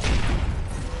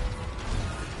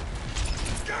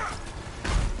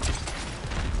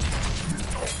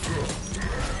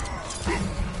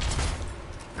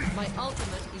 My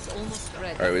ultimate is almost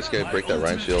ready. Alright, we just gotta break that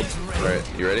Rhine shield. Alright,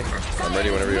 you ready? I'm ready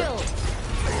whenever you are.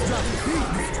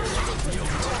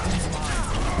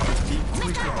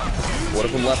 One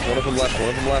of them left, one of them left, one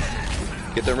of them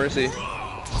left. Get their mercy.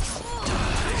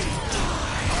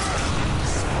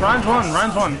 Ryan's one,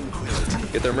 Ryan's one.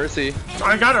 Get their mercy.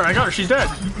 I got her, she's dead.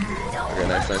 Okay,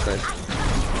 nice, nice, nice.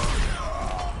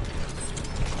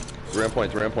 Ram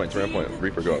point, ram point, ram point.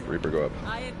 Reaper go up, Reaper go up.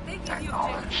 I am thinking you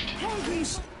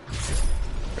objective.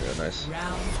 Okay, nice.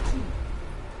 Round 2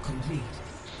 complete.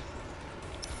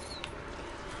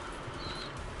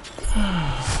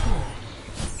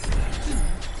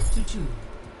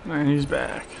 Man, he's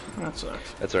back. That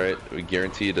sucks. That's alright. We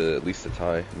guaranteed at least a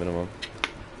tie, minimum.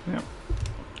 Yep.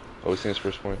 Always think it's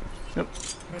first point. Yep.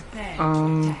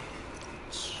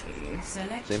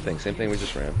 Same thing we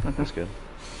just ran. That's good.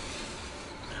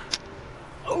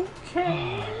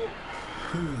 Okay.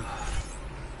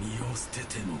 身を捨て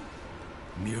ても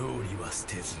妙理は捨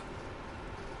てず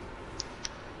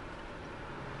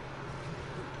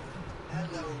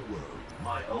Hello world.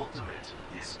 My ultimate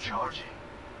is charging.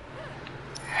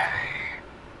 Hey.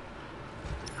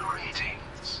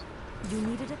 Greetings. You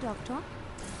needed a doctor?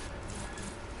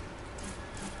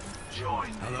 Join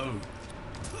me. Hello.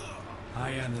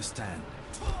 I understand.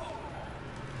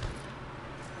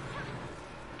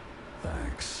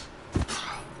 Thanks.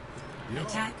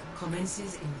 Attack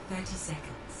commences in 30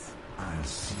 seconds. I'll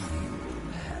see you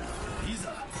in hell. い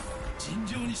ざ尋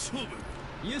常に勝負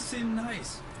You seem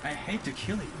nice. I hate to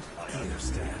kill you. I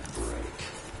understand, break.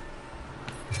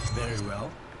 Very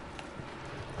well.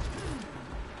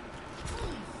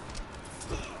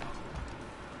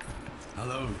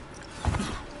 Hello.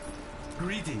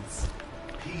 Greetings.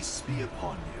 Peace be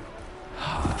upon you.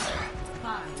 5,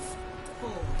 4,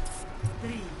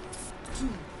 3, 2,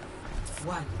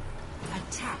 1.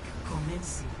 Attack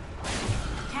commencing.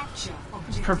 Capture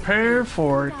objective. Prepare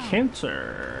for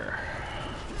cancer.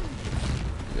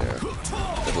 Yeah.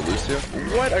 Have a Lucio?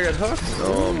 What? I got hooked?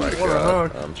 Oh my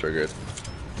god. I'm triggered.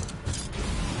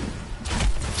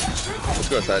 Let's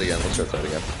go outside again. Let's go outside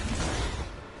again.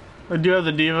 I do have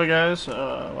the diva, guys.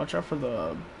 Watch out for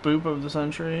the boop of the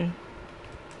century.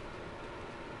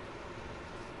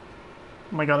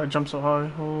 Oh my god, I jumped so high.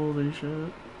 Holy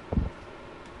shit.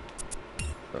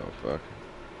 Oh fuck.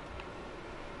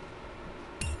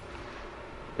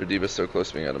 Their diva's so close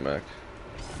to being out of mech.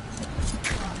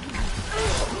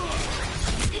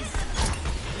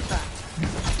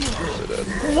 So dead.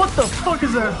 What the fuck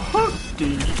is that hook,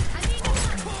 dude?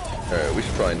 Alright, we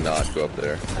should probably not go up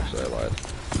there. Actually, I lied.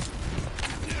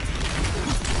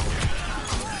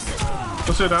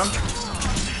 Let's sit down.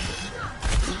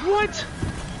 What?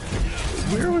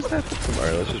 Where was that from?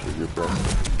 Alright, let's just regroup this.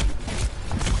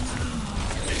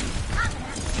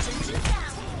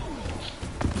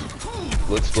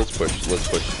 Let's push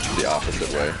the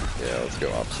opposite way. Yeah, let's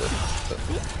go opposite.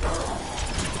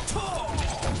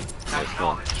 Nice, come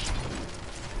on.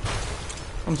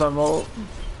 I'm sorry, Volt.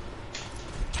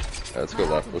 Let's go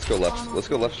left. Let's go left. Let's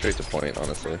go left straight to point,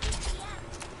 honestly.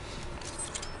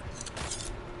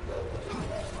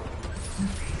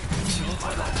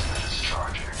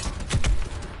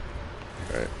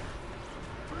 Alright.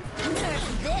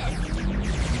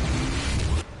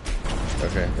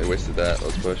 Okay, they wasted that.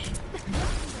 Let's push.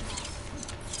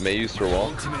 May use for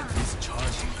wall.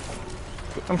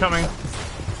 I'm coming.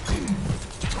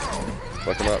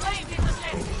 Fuck him up.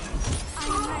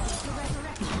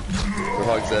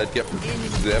 Roadhog's dead. Get. Do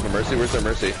they have a mercy? Where's their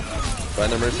mercy?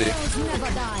 Find their mercy.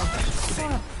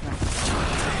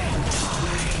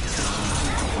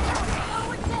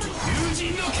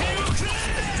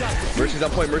 Mercy's on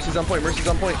point. Mercy's on point. Mercy's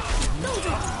on point.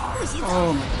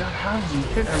 Oh my god, how did he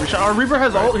hit every shot? Our Reaper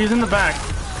has ult. He's in the back.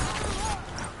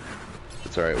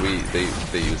 It's alright. They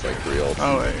use like 3 ults.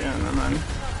 Oh wait, yeah, never mind.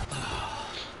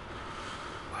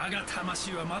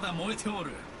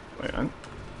 Wait,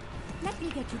 Let me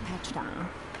get you patched up.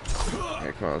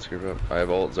 Hey, come on, let's group up. I have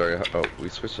ult, Zarya. Oh, we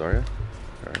switched Zarya?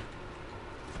 Alright.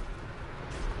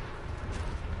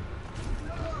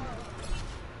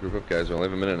 Group up, guys. We only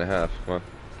have a minute and a half. Come on.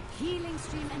 Healing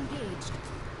stream engaged.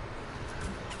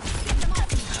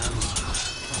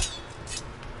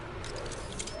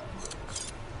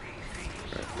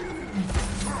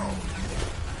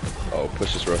 Oh,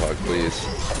 push this Roadhog, please.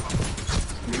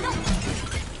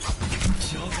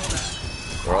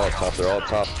 They're all top. They're all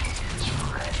top.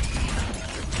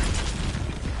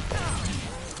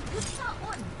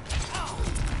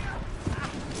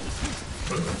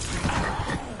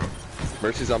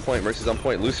 Mercy's on point. Mercy's on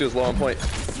point. Lucio's low on point.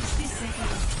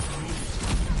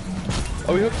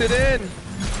 Oh, he hooked it in.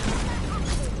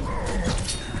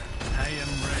 I am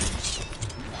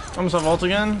ready. Almost have ult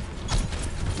again.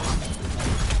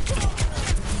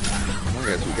 Come on,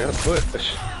 guys, we gotta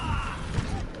push.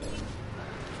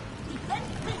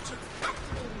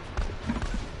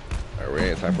 Alright, we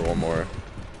ain't time for one more.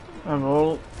 I have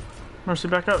ult. Mercy,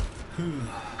 back up.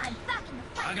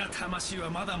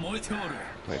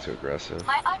 Way too aggressive.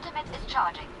 My ultimate is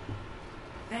charging.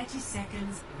 30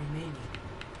 seconds remaining.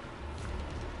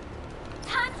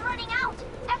 Time's running out.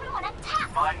 Everyone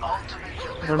attack. My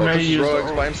ultimate. There Oh, may just use Rogue's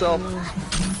ult. by himself.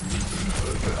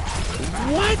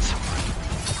 What?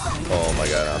 Oh my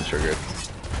god, I'm triggered.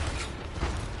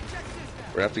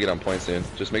 We're gonna have to get on point soon.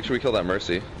 Just make sure we kill that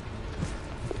Mercy.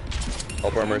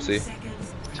 Help our Mercy.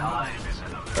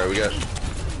 Alright, we got...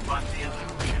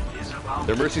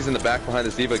 Their Mercy's in the back behind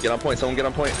this D.Va. Get on point. Someone get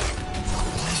on point.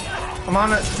 I'm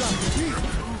on it.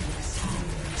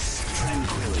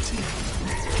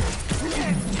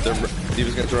 Their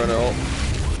D.Va's gonna throw an ult.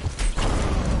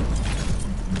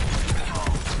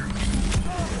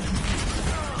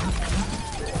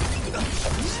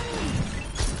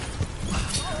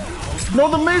 No,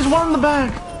 the Mei's one in the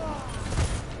back.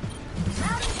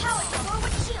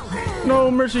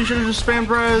 No, Mercy should have just spammed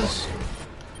res.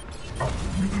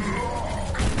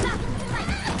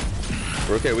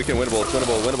 We're okay, we can winnable, it's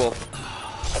winnable, winnable.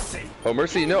 Oh,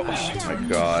 Mercy, no! Oh my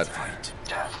god.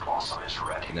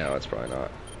 No, it's probably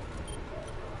not.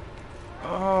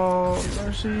 Oh,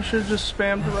 Mercy, you should have just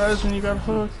spammed res when you got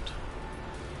hooked.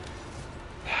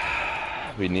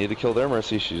 We needed to kill their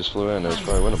Mercy, she just flew in, it was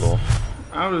probably winnable.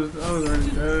 I was already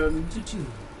dead.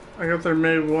 I got their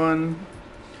Mei 1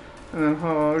 and then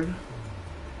Hog.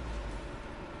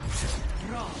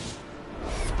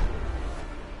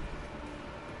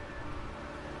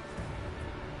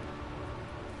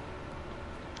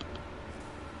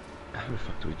 How the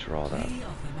fuck do we draw that?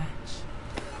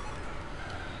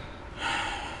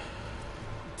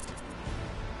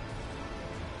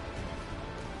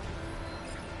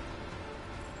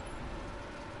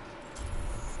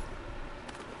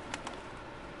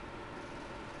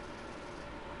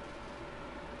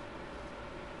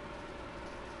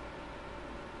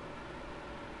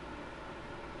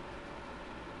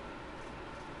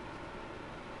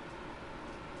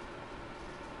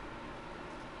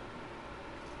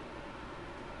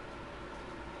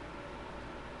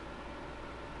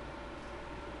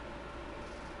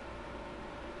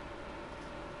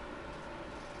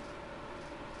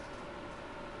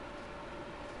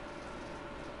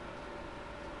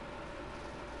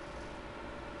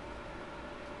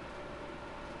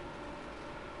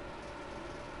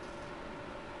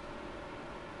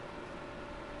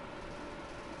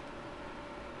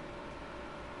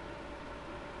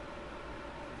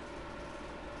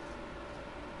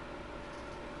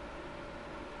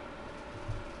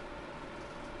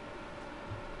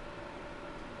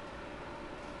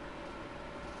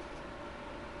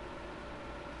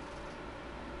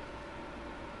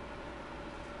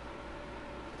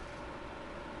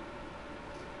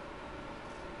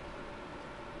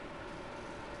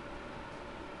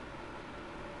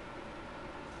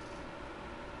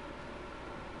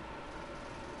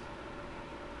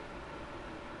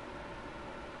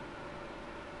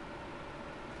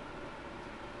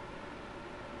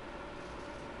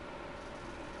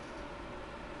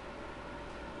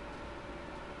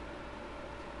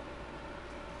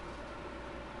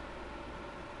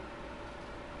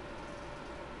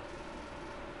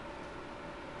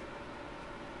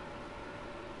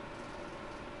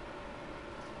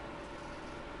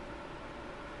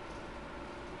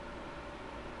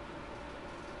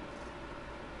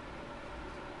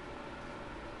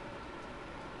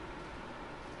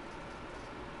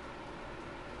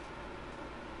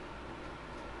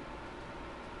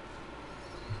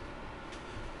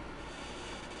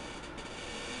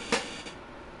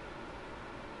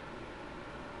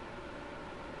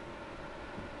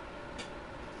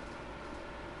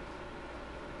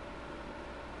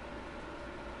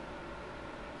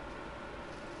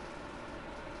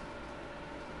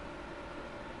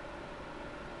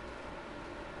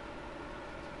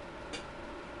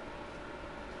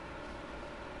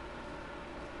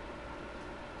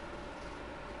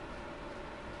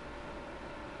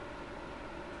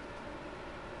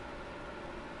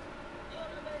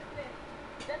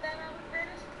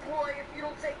 Boy, if you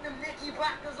don't take them Nicky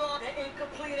Rockers off, that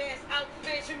incomplete ass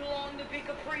outfit, too long to be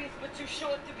capris, but too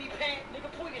short to be pants. Nigga,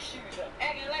 pull your shoes up.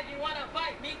 Acting like you wanna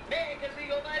fight me, bad, cause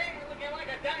we over there looking like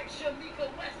a dyke Shamika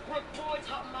Westbrook boy.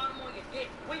 Talking about him on your dick.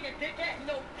 Where your dick at?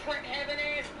 No print having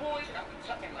ass boy. I be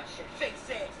tucking my shit. Face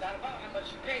ass. Not about how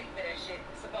much you pay for that shit.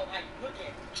 It's about how you look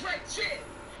at it. Drake shit.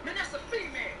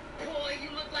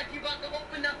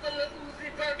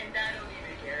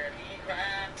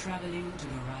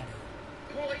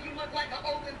 boy, you look like an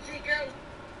OMG girl.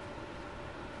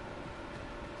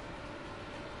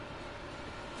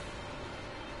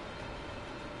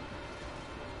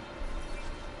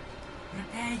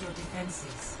 Prepare your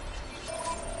defenses.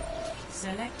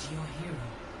 Select your hero.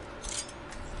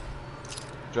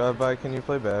 Drive by, can you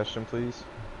play Bastion, please?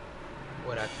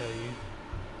 What'd I tell you?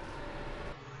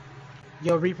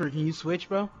 Yo, Reaper, can you switch,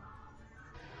 bro?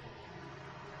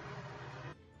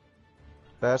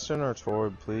 Bastion or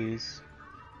Torb, please?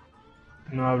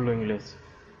 No hablo inglés.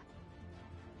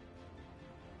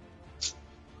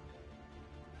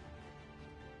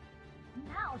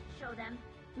 Now show them.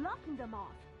 Locking them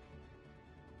off.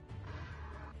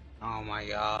 Oh my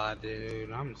god,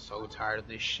 dude. I'm so tired of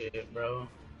this shit, bro.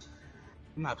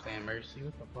 I'm not playing Mercy.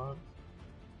 What the fuck?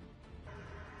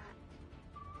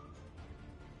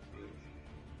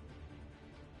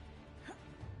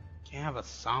 Can't have a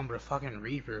Sombra fucking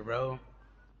Reaper, bro.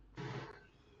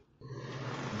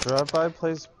 Drive by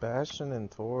plays Bastion and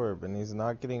Torb, and he's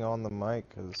not getting on the mic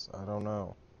because I don't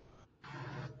know.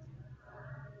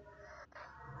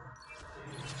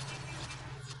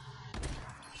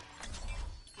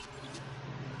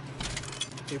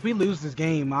 If we lose this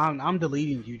game, I'm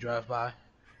deleting you, Drive by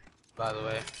the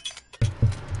way.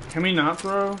 Can we not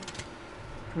throw?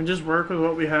 Can we just work with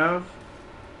what we have?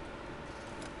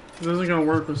 This isn't gonna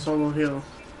work with solo heal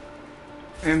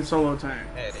and solo tank.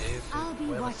 Yeah, it is. I'll be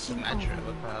watching Symmetra,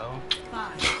 over what the hell?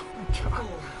 5, 4,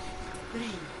 3,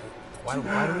 Why do we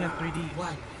have 3D?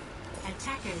 1.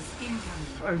 Attackers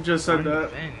incoming. I just said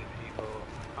that. Defend people.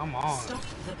 Come on. Stop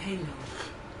the payload.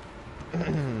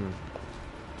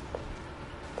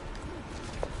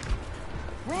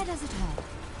 Where does it hurt?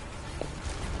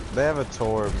 They have a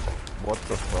Torb. What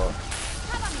the fuck?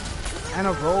 And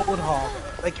a Roadhog.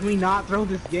 Like, can we not throw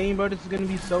this game, bro? This is gonna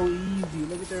be so easy.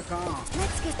 Look at their comp.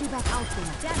 Let's get you back out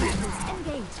there. Damage boost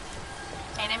engaged.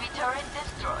 Enemy turret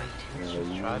destroyed. Just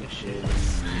try the shit.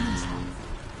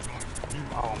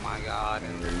 Oh my god.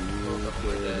 And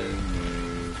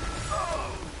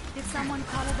Did someone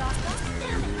call a doctor?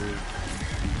 Damn it.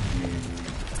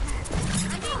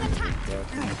 I'm being attacked.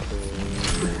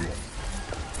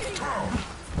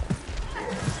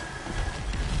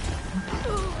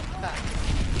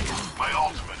 My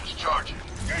ultimate is charging.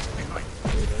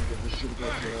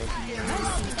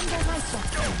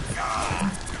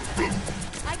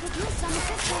 I could use some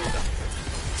assistance.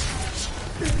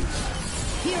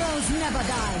 Heroes never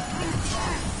die.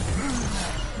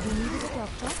 You needed a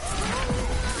doctor?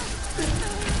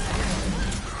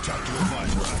 Tactical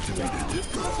visor activated.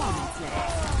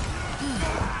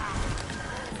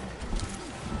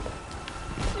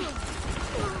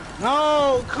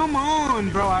 No, come on,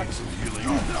 bro.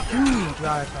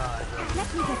 Drive by. Let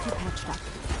me get you patched up.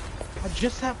 I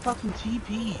just have fucking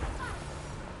TP.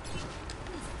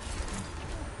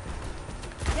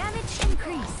 Damage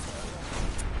increased.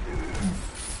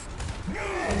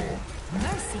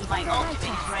 Mercy, My ultimate is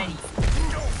ready.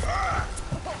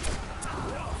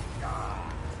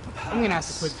 I'm gonna have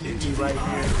to put TP right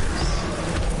here.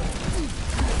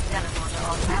 Teleporter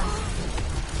online.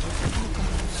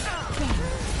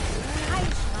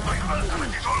 My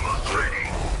ultimate is almost ready.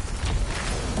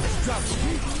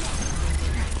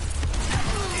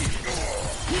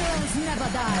 Heroes never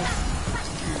die.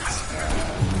 Let's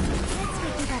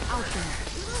get you back out there.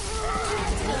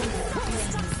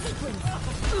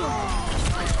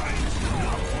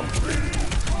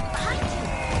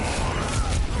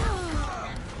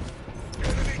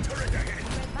 Enemy turret ahead.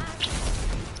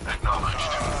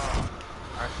 Acknowledged.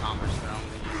 Our Sombra's down.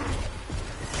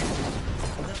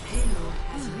 The payload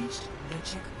has reached the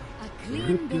checkpoint. A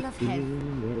clean bill of health.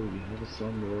 We have a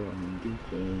Sombra on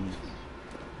defense.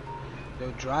 Yo,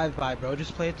 drive by, bro.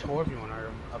 Just play a Torbjorn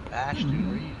or a Bastion.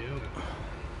 What are you doing?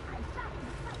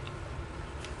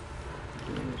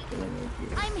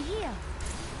 I'm here.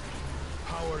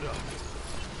 Powered up.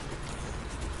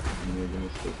 And we're gonna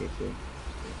stick it there.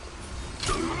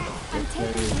 I'm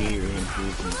taking care.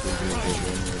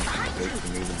 For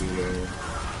me to be low.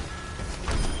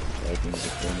 I can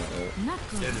just run it out. Not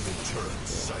good. Enemy turret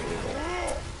sighted.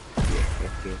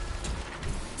 That's it.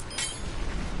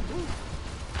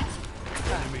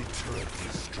 Enemy turret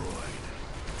destroyed.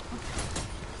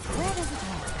 Where does it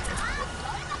hurt?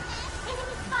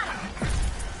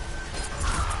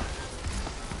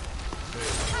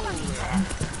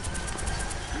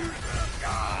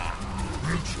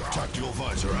 Tactical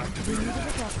visor activated.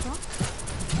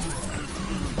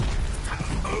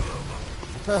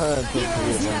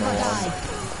 Heroes never die.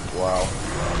 Wow.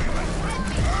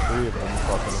 3 of them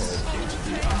fucking hit.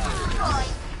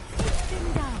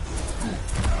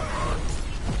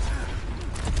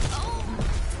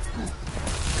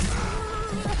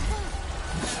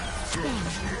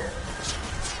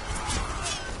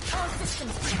 All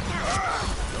systems out.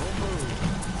 Don't move.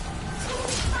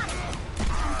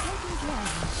 I'm taking care of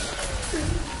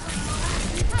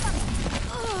you. Cover me.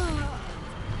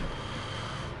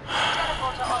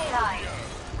 Teleporter online.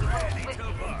 Ready to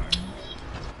burn.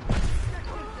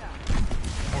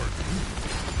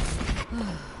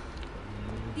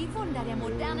 Die Wunder der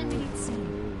modernen Medizin.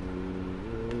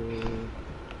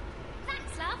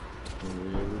 Thanks, love.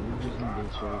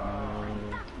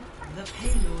 The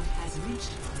payload has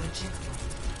reached the checkpoint.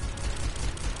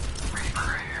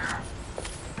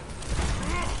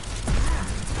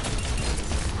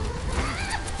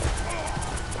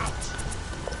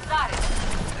 Got it.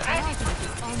 Ready to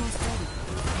It's almost ready.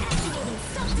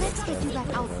 Let's get you back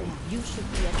out there. You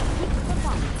should be at peak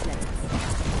performance levels.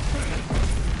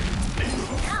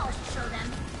 Now show them.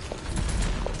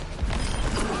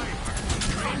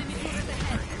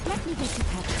 Let me get you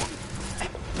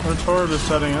covered. Our turret is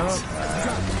setting up.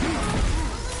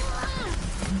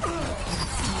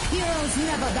 Heroes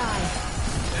never die.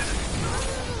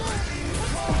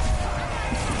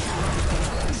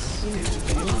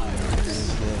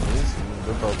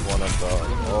 They're both one of the.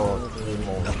 Oh, three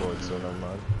more forward, so never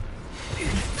mind.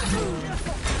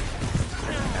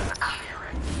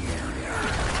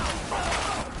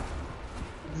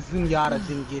 Zenyatta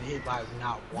didn't get hit by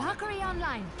not one. Valkyrie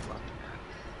online.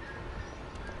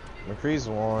 McCree's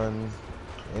one.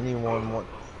 Anyone want?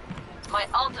 My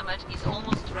ultimate is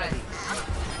almost ready.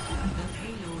 The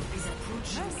payload is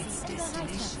approaching its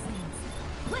destination.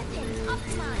 Within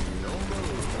optimized.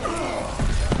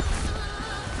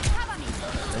 Cover me.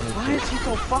 Why is he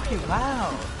so fucking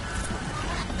loud?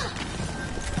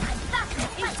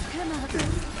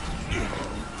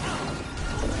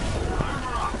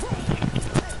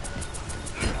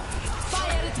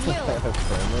 Fire at will.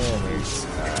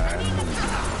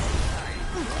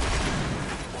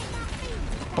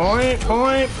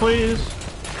 Point, please.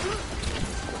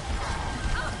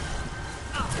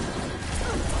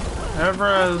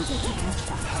 Everez.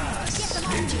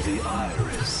 Into the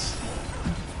iris.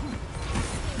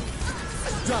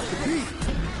 Drop the beat.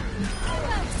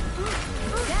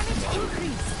 Damage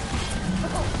increase.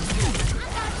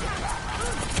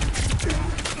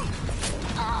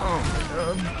 Oh my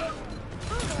god.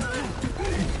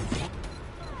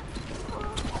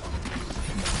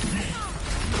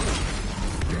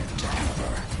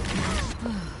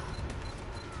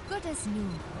 Good as new.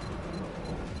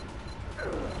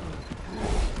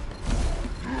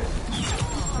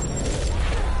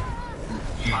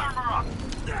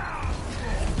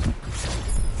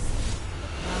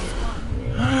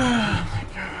 Oh my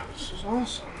god, this is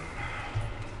awesome.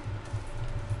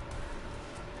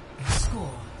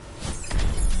 Score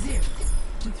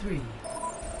 0-3.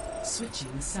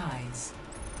 Switching sides.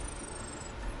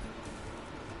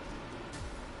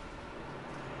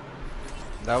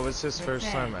 That was his first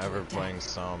time ever playing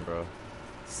Sombra.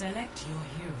 Select your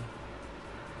hero.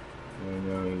 I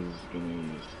know he's gonna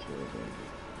use Turbo.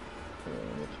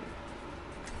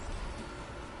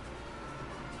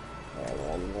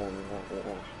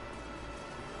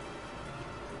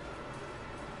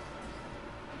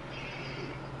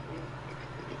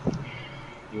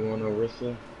 You want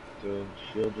Orisa to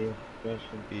shield you,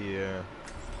 Bastion? Yeah.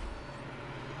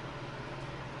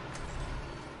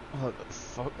 What the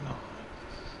fuck? No.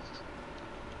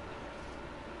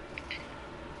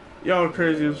 Y'all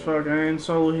crazy as fuck. I ain't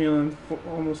solo healing for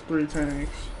almost 3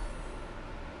 tanks.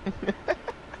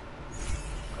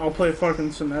 I'll play fucking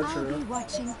I'll be Symmetra.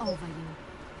 watching over you.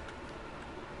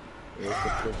 What the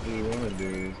fuck do you want to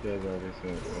do? These guys already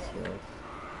said that's right.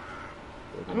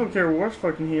 I don't care what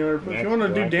fucking healer. But if you want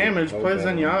to do damage, play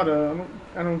Zenyatta.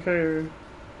 I don't care.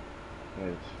 I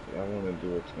want to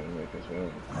do what's gonna make us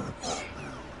win.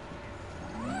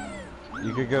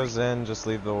 You could go Zen, just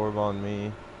leave the orb on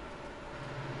me.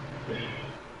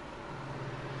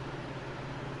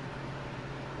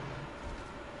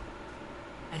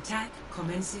 Attack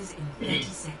commences in 30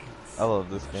 seconds. I love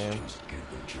this game.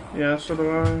 Yeah, so do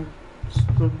I. It's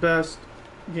the best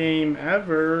game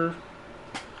ever.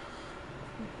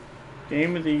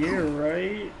 Game of the year,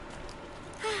 right?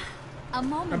 A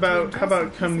moment How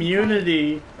about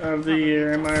community of the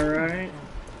year? Am I right?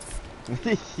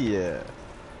 Yeah.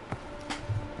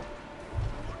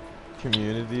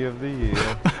 Community of the year.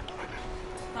 5,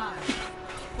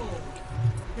 4,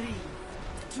 3,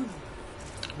 2,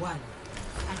 1.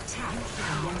 Attack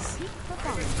commence.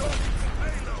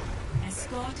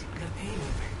 Escort the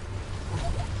payload.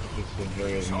 It's a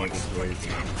very negative way to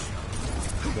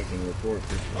second report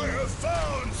this I have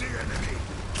found the enemy.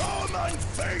 Come and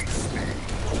face me.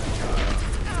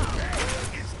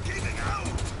 Is giving out.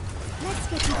 Let's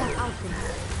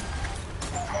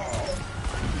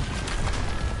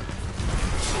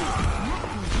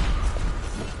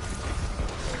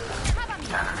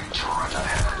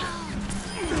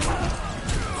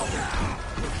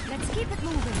Let's keep it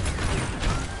moving.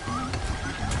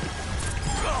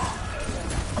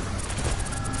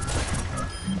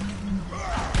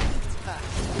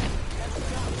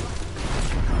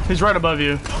 He's right above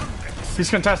you. He's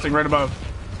contesting right above.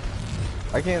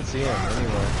 I can't see him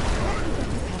anywhere.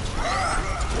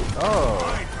 Oh.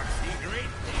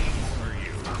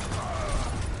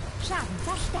 Schaden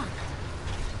verstärkt.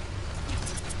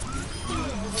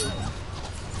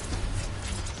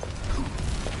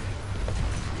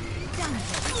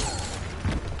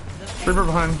 Reaper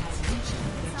behind.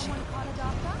 Someone call a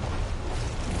doctor?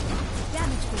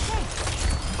 Damage protect.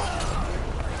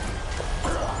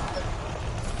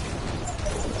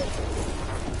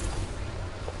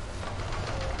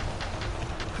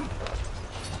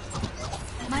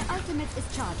 My ultimate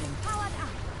is charging. Powered up.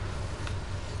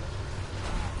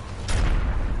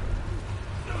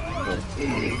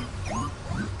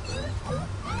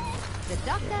 The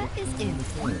doctor is in.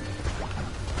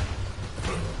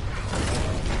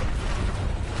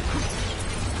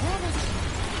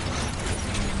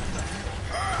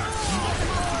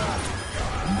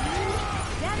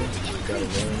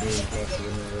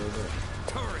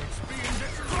 Turret's being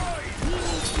destroyed!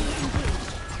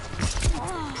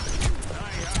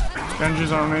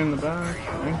 Genji's on me in the back.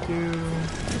 Thank you.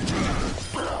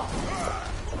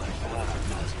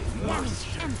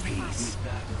 Peace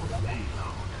back on the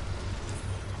payload.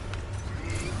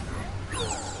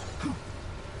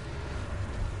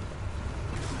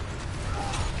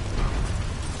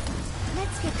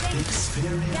 Let's get ready.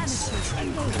 Experience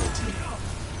tranquility.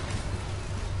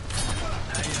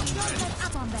 Don't let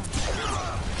up on them.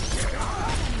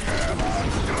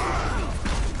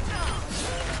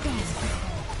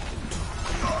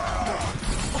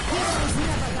 Heroes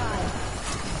never die.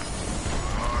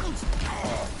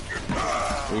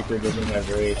 Reaper doesn't have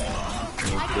rage.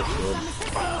 He's just good.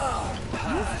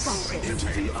 Pass into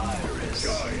the iris.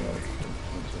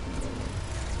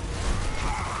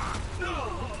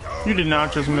 You did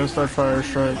not just miss that fire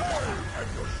strike. The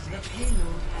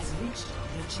payload has reached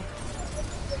the checkpoint.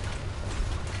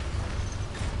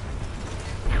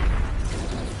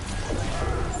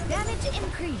 Damage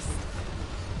increase.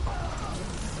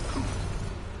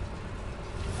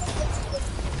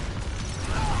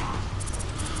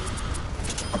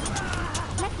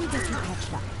 Let me get you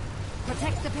patched up.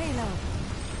 Protect the payload.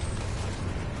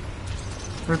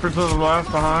 Reaper to the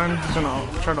left behind. He's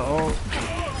gonna try to ult.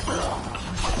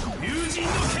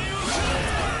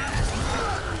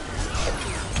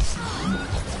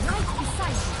 Right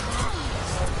beside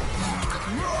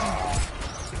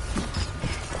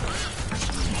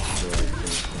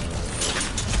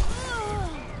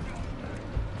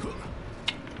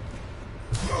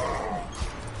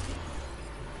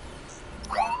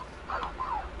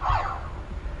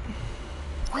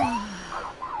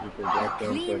Reaper back down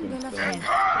Clean second bill of stone.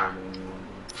 health.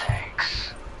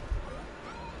 Thanks.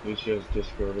 Lucia's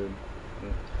discorded. Yeah.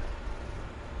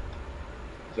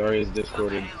 Zarya's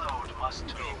discorded. Payload must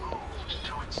be moved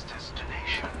to its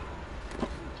destination.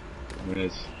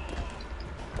 Nice.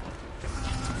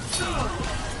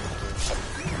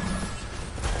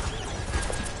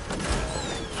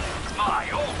 My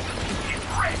ult is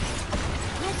ready.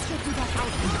 Let's get you back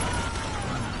out here.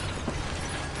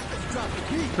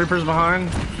 Reaper's behind.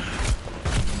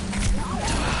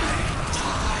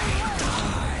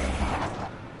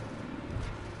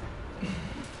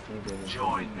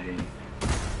 Join me.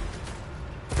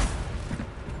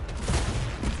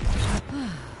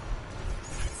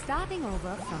 Starting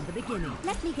over from the beginning.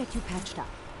 Let me get you patched up.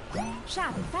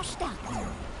 Schaden verstärkt.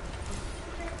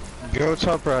 Go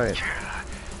top right.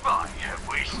 Why have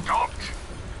we stopped?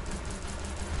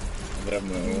 I have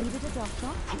no You ult. needed a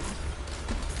doctor?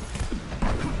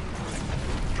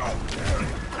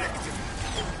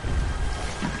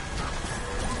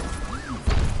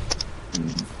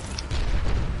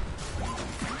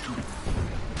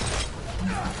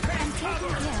 I'm taking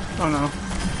care of Oh no.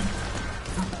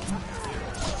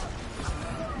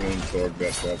 Moon sword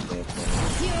back up. That's it.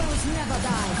 Heroes never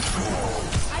die.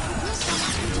 I could use some.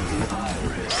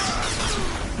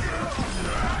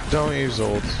 Don't use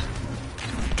ults.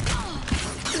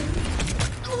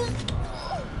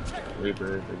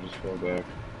 Reaper just fell back.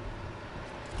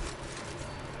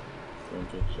 Don't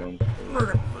get jumped.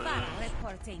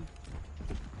 Reporting.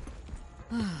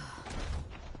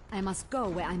 I must go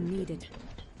where I'm needed.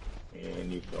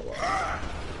 And you fell off.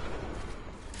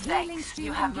 Thanks.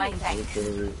 You have my thanks. Wait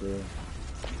for the Reaper.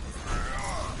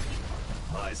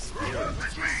 I My spirit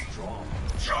is strong.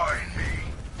 Join me.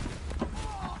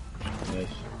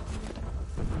 Nice.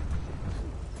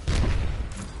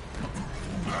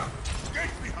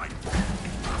 Get behind me.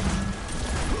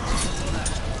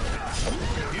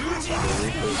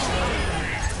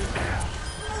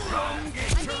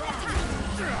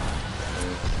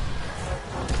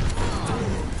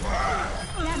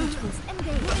 Damage boost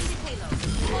engaged. Keep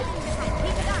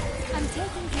it up. I'm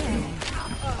taking care.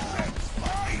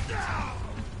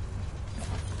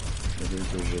 The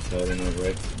Reaper's just heading up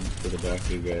right to the back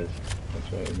of you guys. That's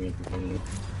why I made the thing.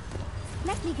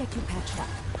 Let me get you patched up.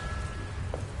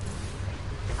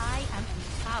 I am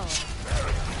empowered.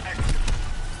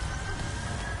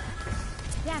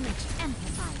 Damage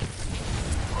amplified.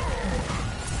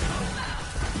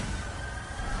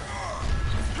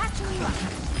 Patching you up.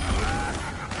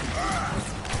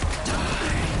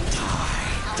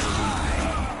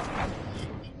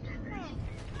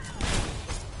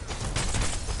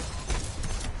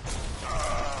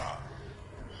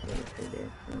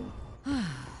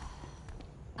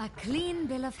 A clean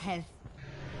bill of health.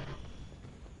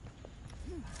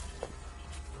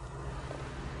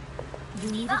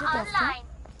 You needed a doctor? Online.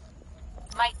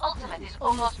 My ultimate is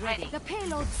almost ready. The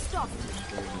payload stopped.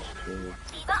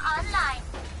 Diva online.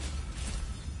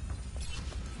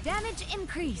 Damage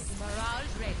increase.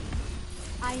 Barrage ready.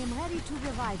 I am ready to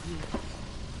revive you.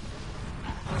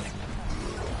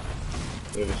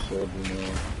 They have a soldier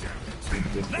now.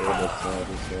 This guy outside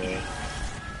is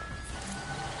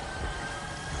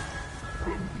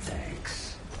Thanks.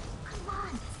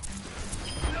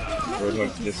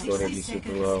 Roadhog's Discord would be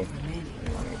super low.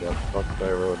 I got fucked by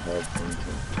Roadhog.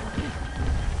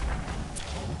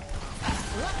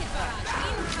 Rocket barrage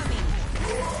incoming.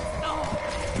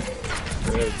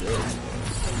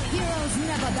 Heroes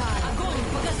never die. Огонь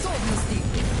по готовности.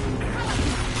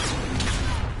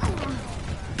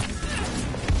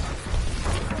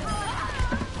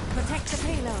 Protect the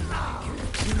payload.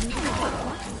 You need a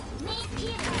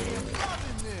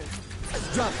doctor?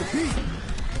 Drop the beat.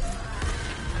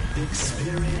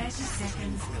 Experience 30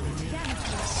 seconds.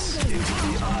 Into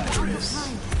the iris.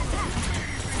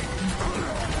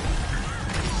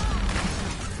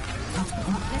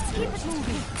 Let's keep it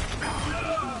moving.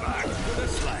 Back to the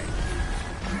slide.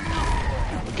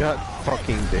 God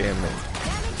fucking damn it.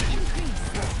 Damage increase.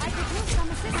 I could use some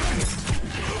assistance.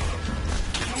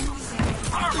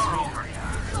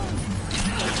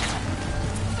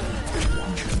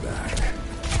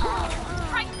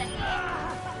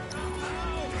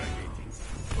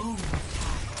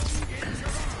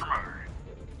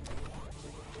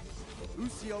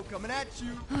 Lucio coming at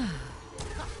you.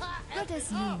 Good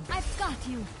as new. I've got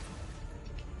you.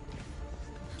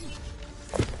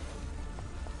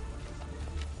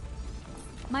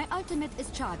 My ultimate is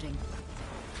charging.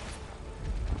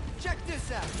 Check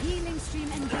this out. Healing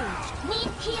stream engaged.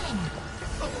 Need healing.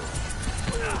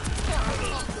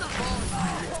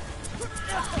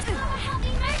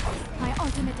 My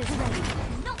ultimate is ready.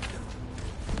 No.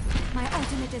 My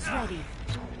ultimate is ready.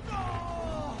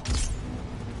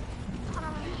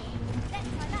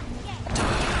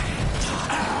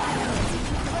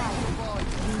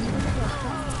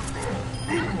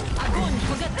 Огонь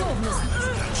по готовности.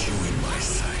 Got you in my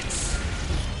sights.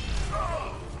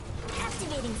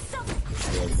 Activating sub.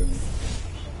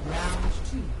 Round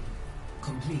 2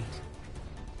 complete.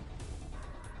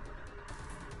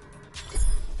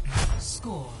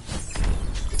 Score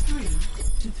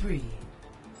 3-3.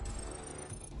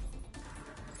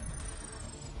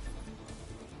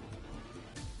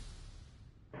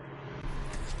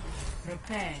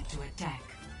 Prepare to attack.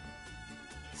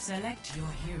 Select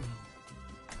your hero.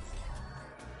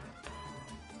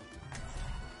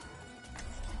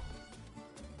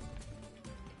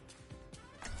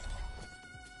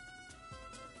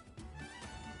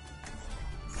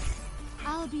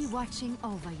 I'll be watching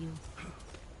over you.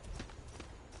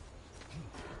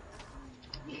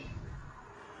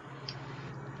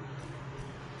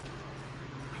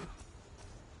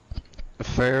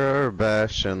 Pharah or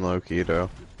Bastion, Lokido?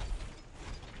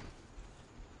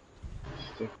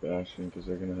 Stick Bastion because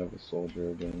they're gonna have a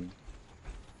soldier again.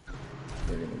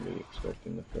 They're gonna be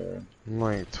expecting the Pharah.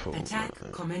 Like 12 Attack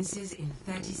minutes. commences in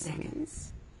 30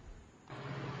 seconds.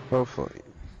 Hopefully.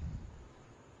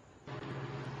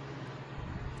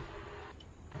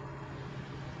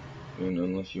 And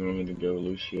unless you want me to go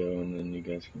Lucio, and then you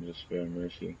guys can just spare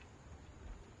Mercy.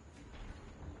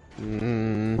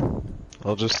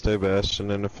 I'll just stay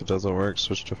Bastion, and if it doesn't work,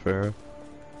 switch to Pharah.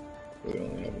 We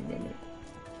only have a minute.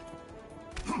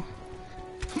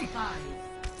 5,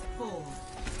 4,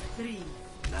 3,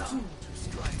 2,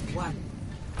 1.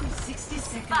 60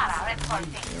 seconds.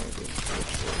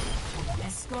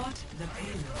 Escort the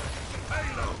payload.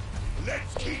 Payload!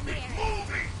 Let's keep it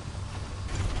moving!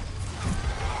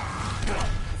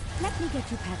 Let me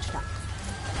get you patched up.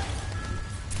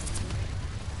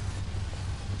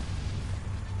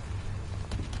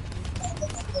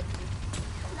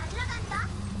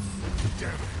 Damn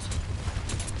it.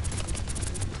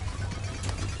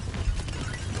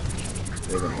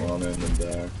 They have an on in the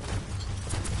back.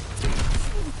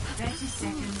 30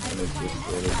 seconds. And it's just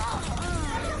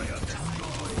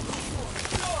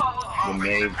the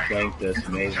maze flanked us.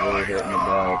 Maze really hit in the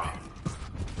back.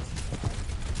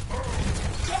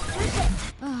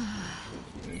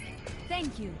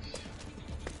 Thank you.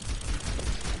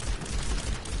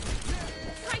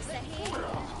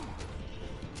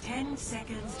 10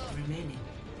 seconds remaining.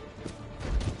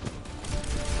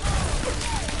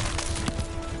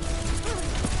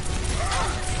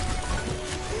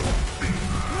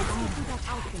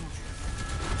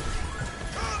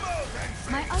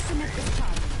 My ultimate is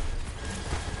charged.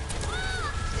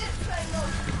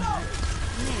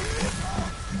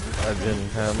 I didn't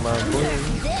have my bling.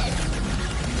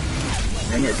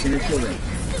 Hang it, finish it.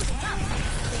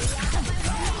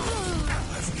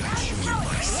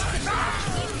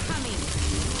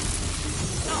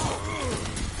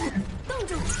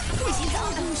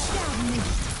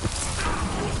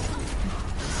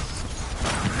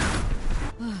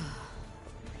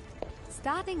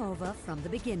 Starting over from the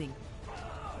beginning.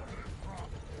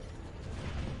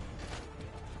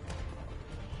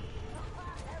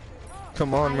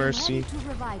 Come on, I am Mercy. ready to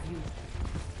revive you.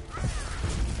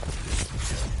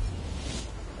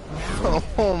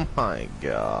 Oh my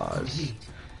gosh.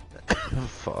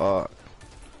 Fuck.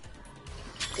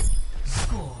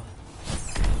 Score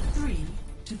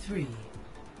 3-3.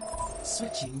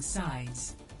 Switching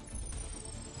sides.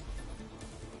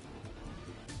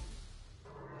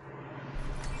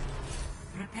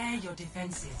 Prepare your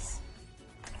defenses.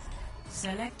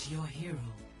 Select your hero.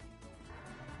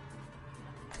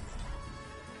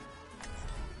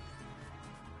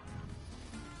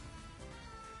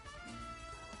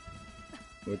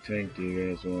 What tank do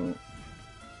you guys want?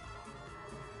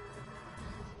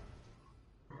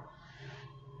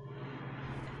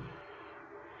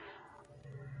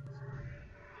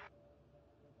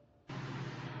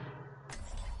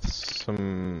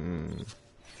 Some...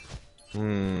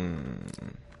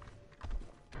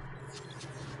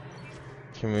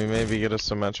 Can we maybe get a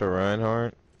Symmetra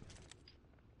Reinhardt?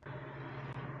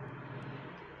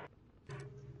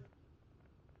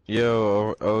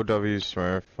 Yo, OW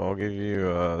Smurf, I'll give you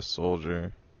a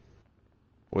soldier.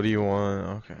 What do you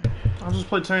want? Okay. I'll just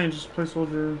play tank, just play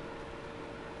soldier.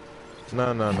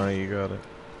 No, you got it.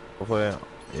 We'll play out.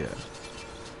 Yeah.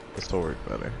 This will work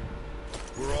better.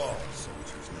 We're all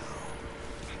soldiers now.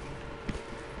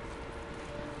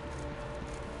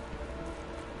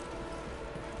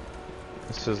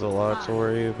 This is a lot to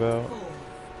worry about. 4,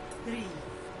 3,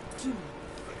 2,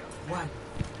 1.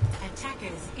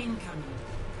 Attackers incoming.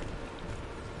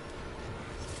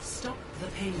 Stop the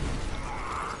payload.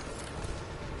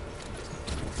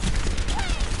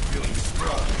 Feeling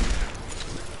strong.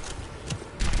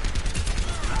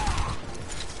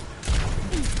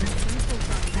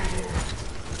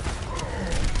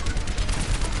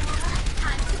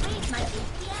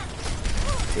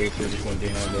 Wait for this one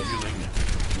behind us.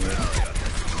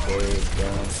 Boy is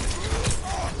down.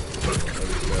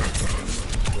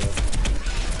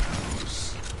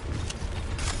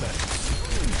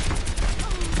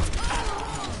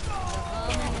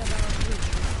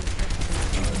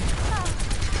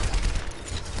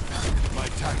 My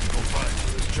tactical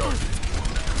visor is charging.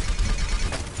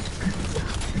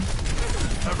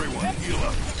 Everyone heal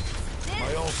up.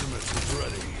 My ultimate is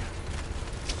ready.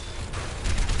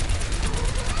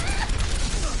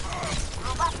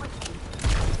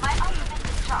 My ultimate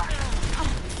is charged.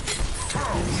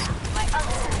 My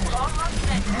ultimate is almost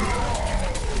ready.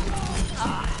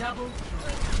 Double.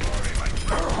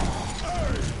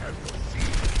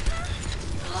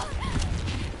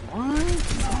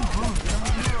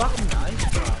 Fucking nice,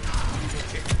 bro.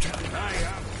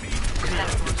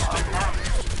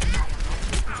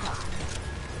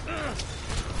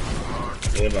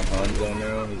 They have a Hanzo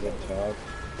now, he's up top.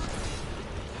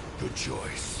 Good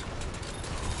choice.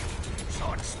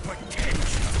 Such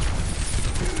potential.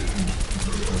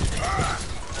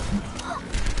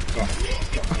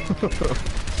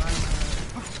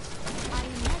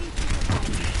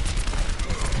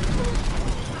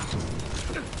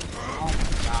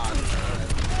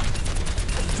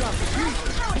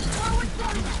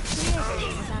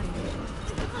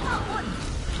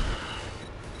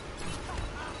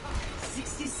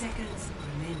 60 seconds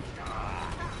remaining.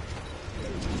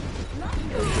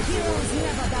 Heroes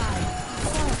never die.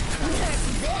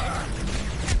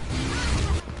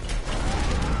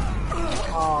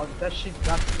 Oh, that shit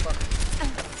got me fucking.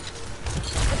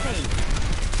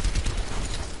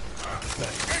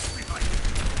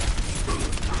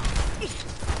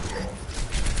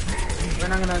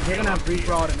 They're gonna have Greek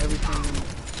Rod and everything.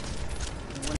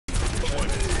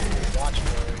 Watch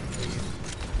for it, please.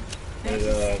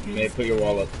 Hey, May, put your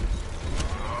wall up.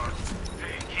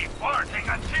 They keep working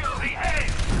until the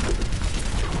end.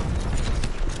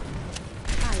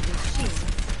 I will shield.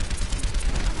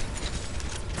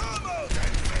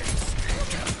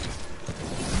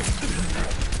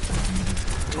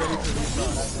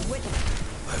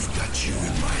 I've got you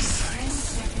in my sights.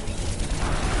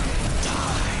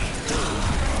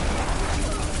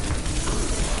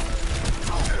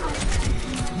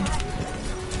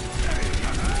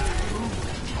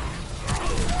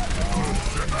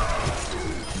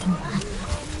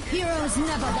 Heroes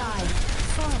never die.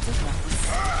 I'm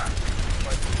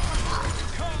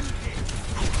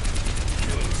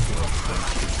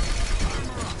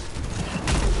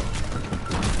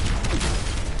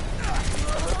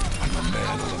a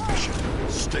man on a mission.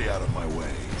 Stay out of my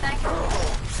way.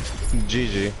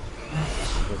 GG.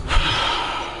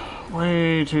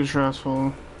 Way too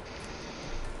stressful.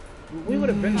 We would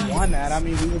have been won that. I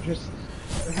mean, we would just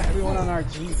everyone on our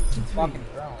team was fucking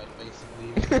throwing,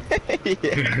 basically.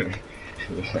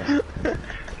 Yeah.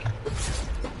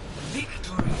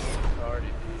 Victory.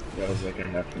 That was like a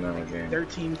half an hour game. Their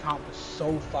team comp was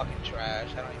so fucking trash.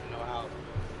 I don't even know how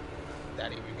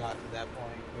that even got to that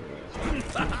point.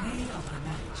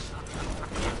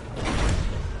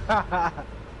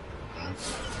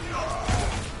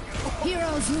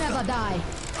 Heroes never die.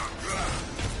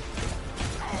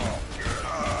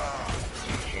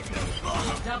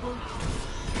 Double.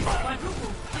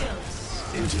 Quadruple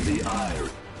kills. Into the eye.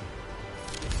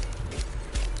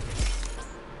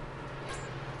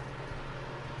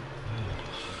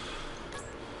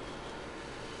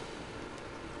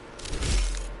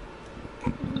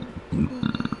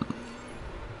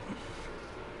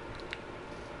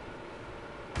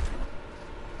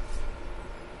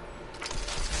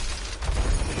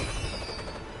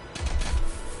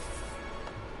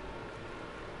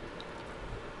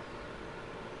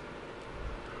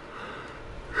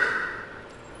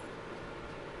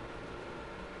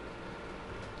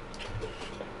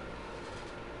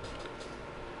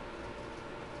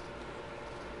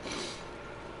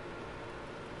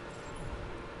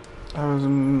 That was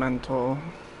mental.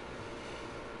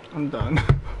 I'm done.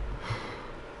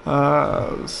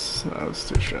 That was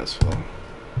too stressful.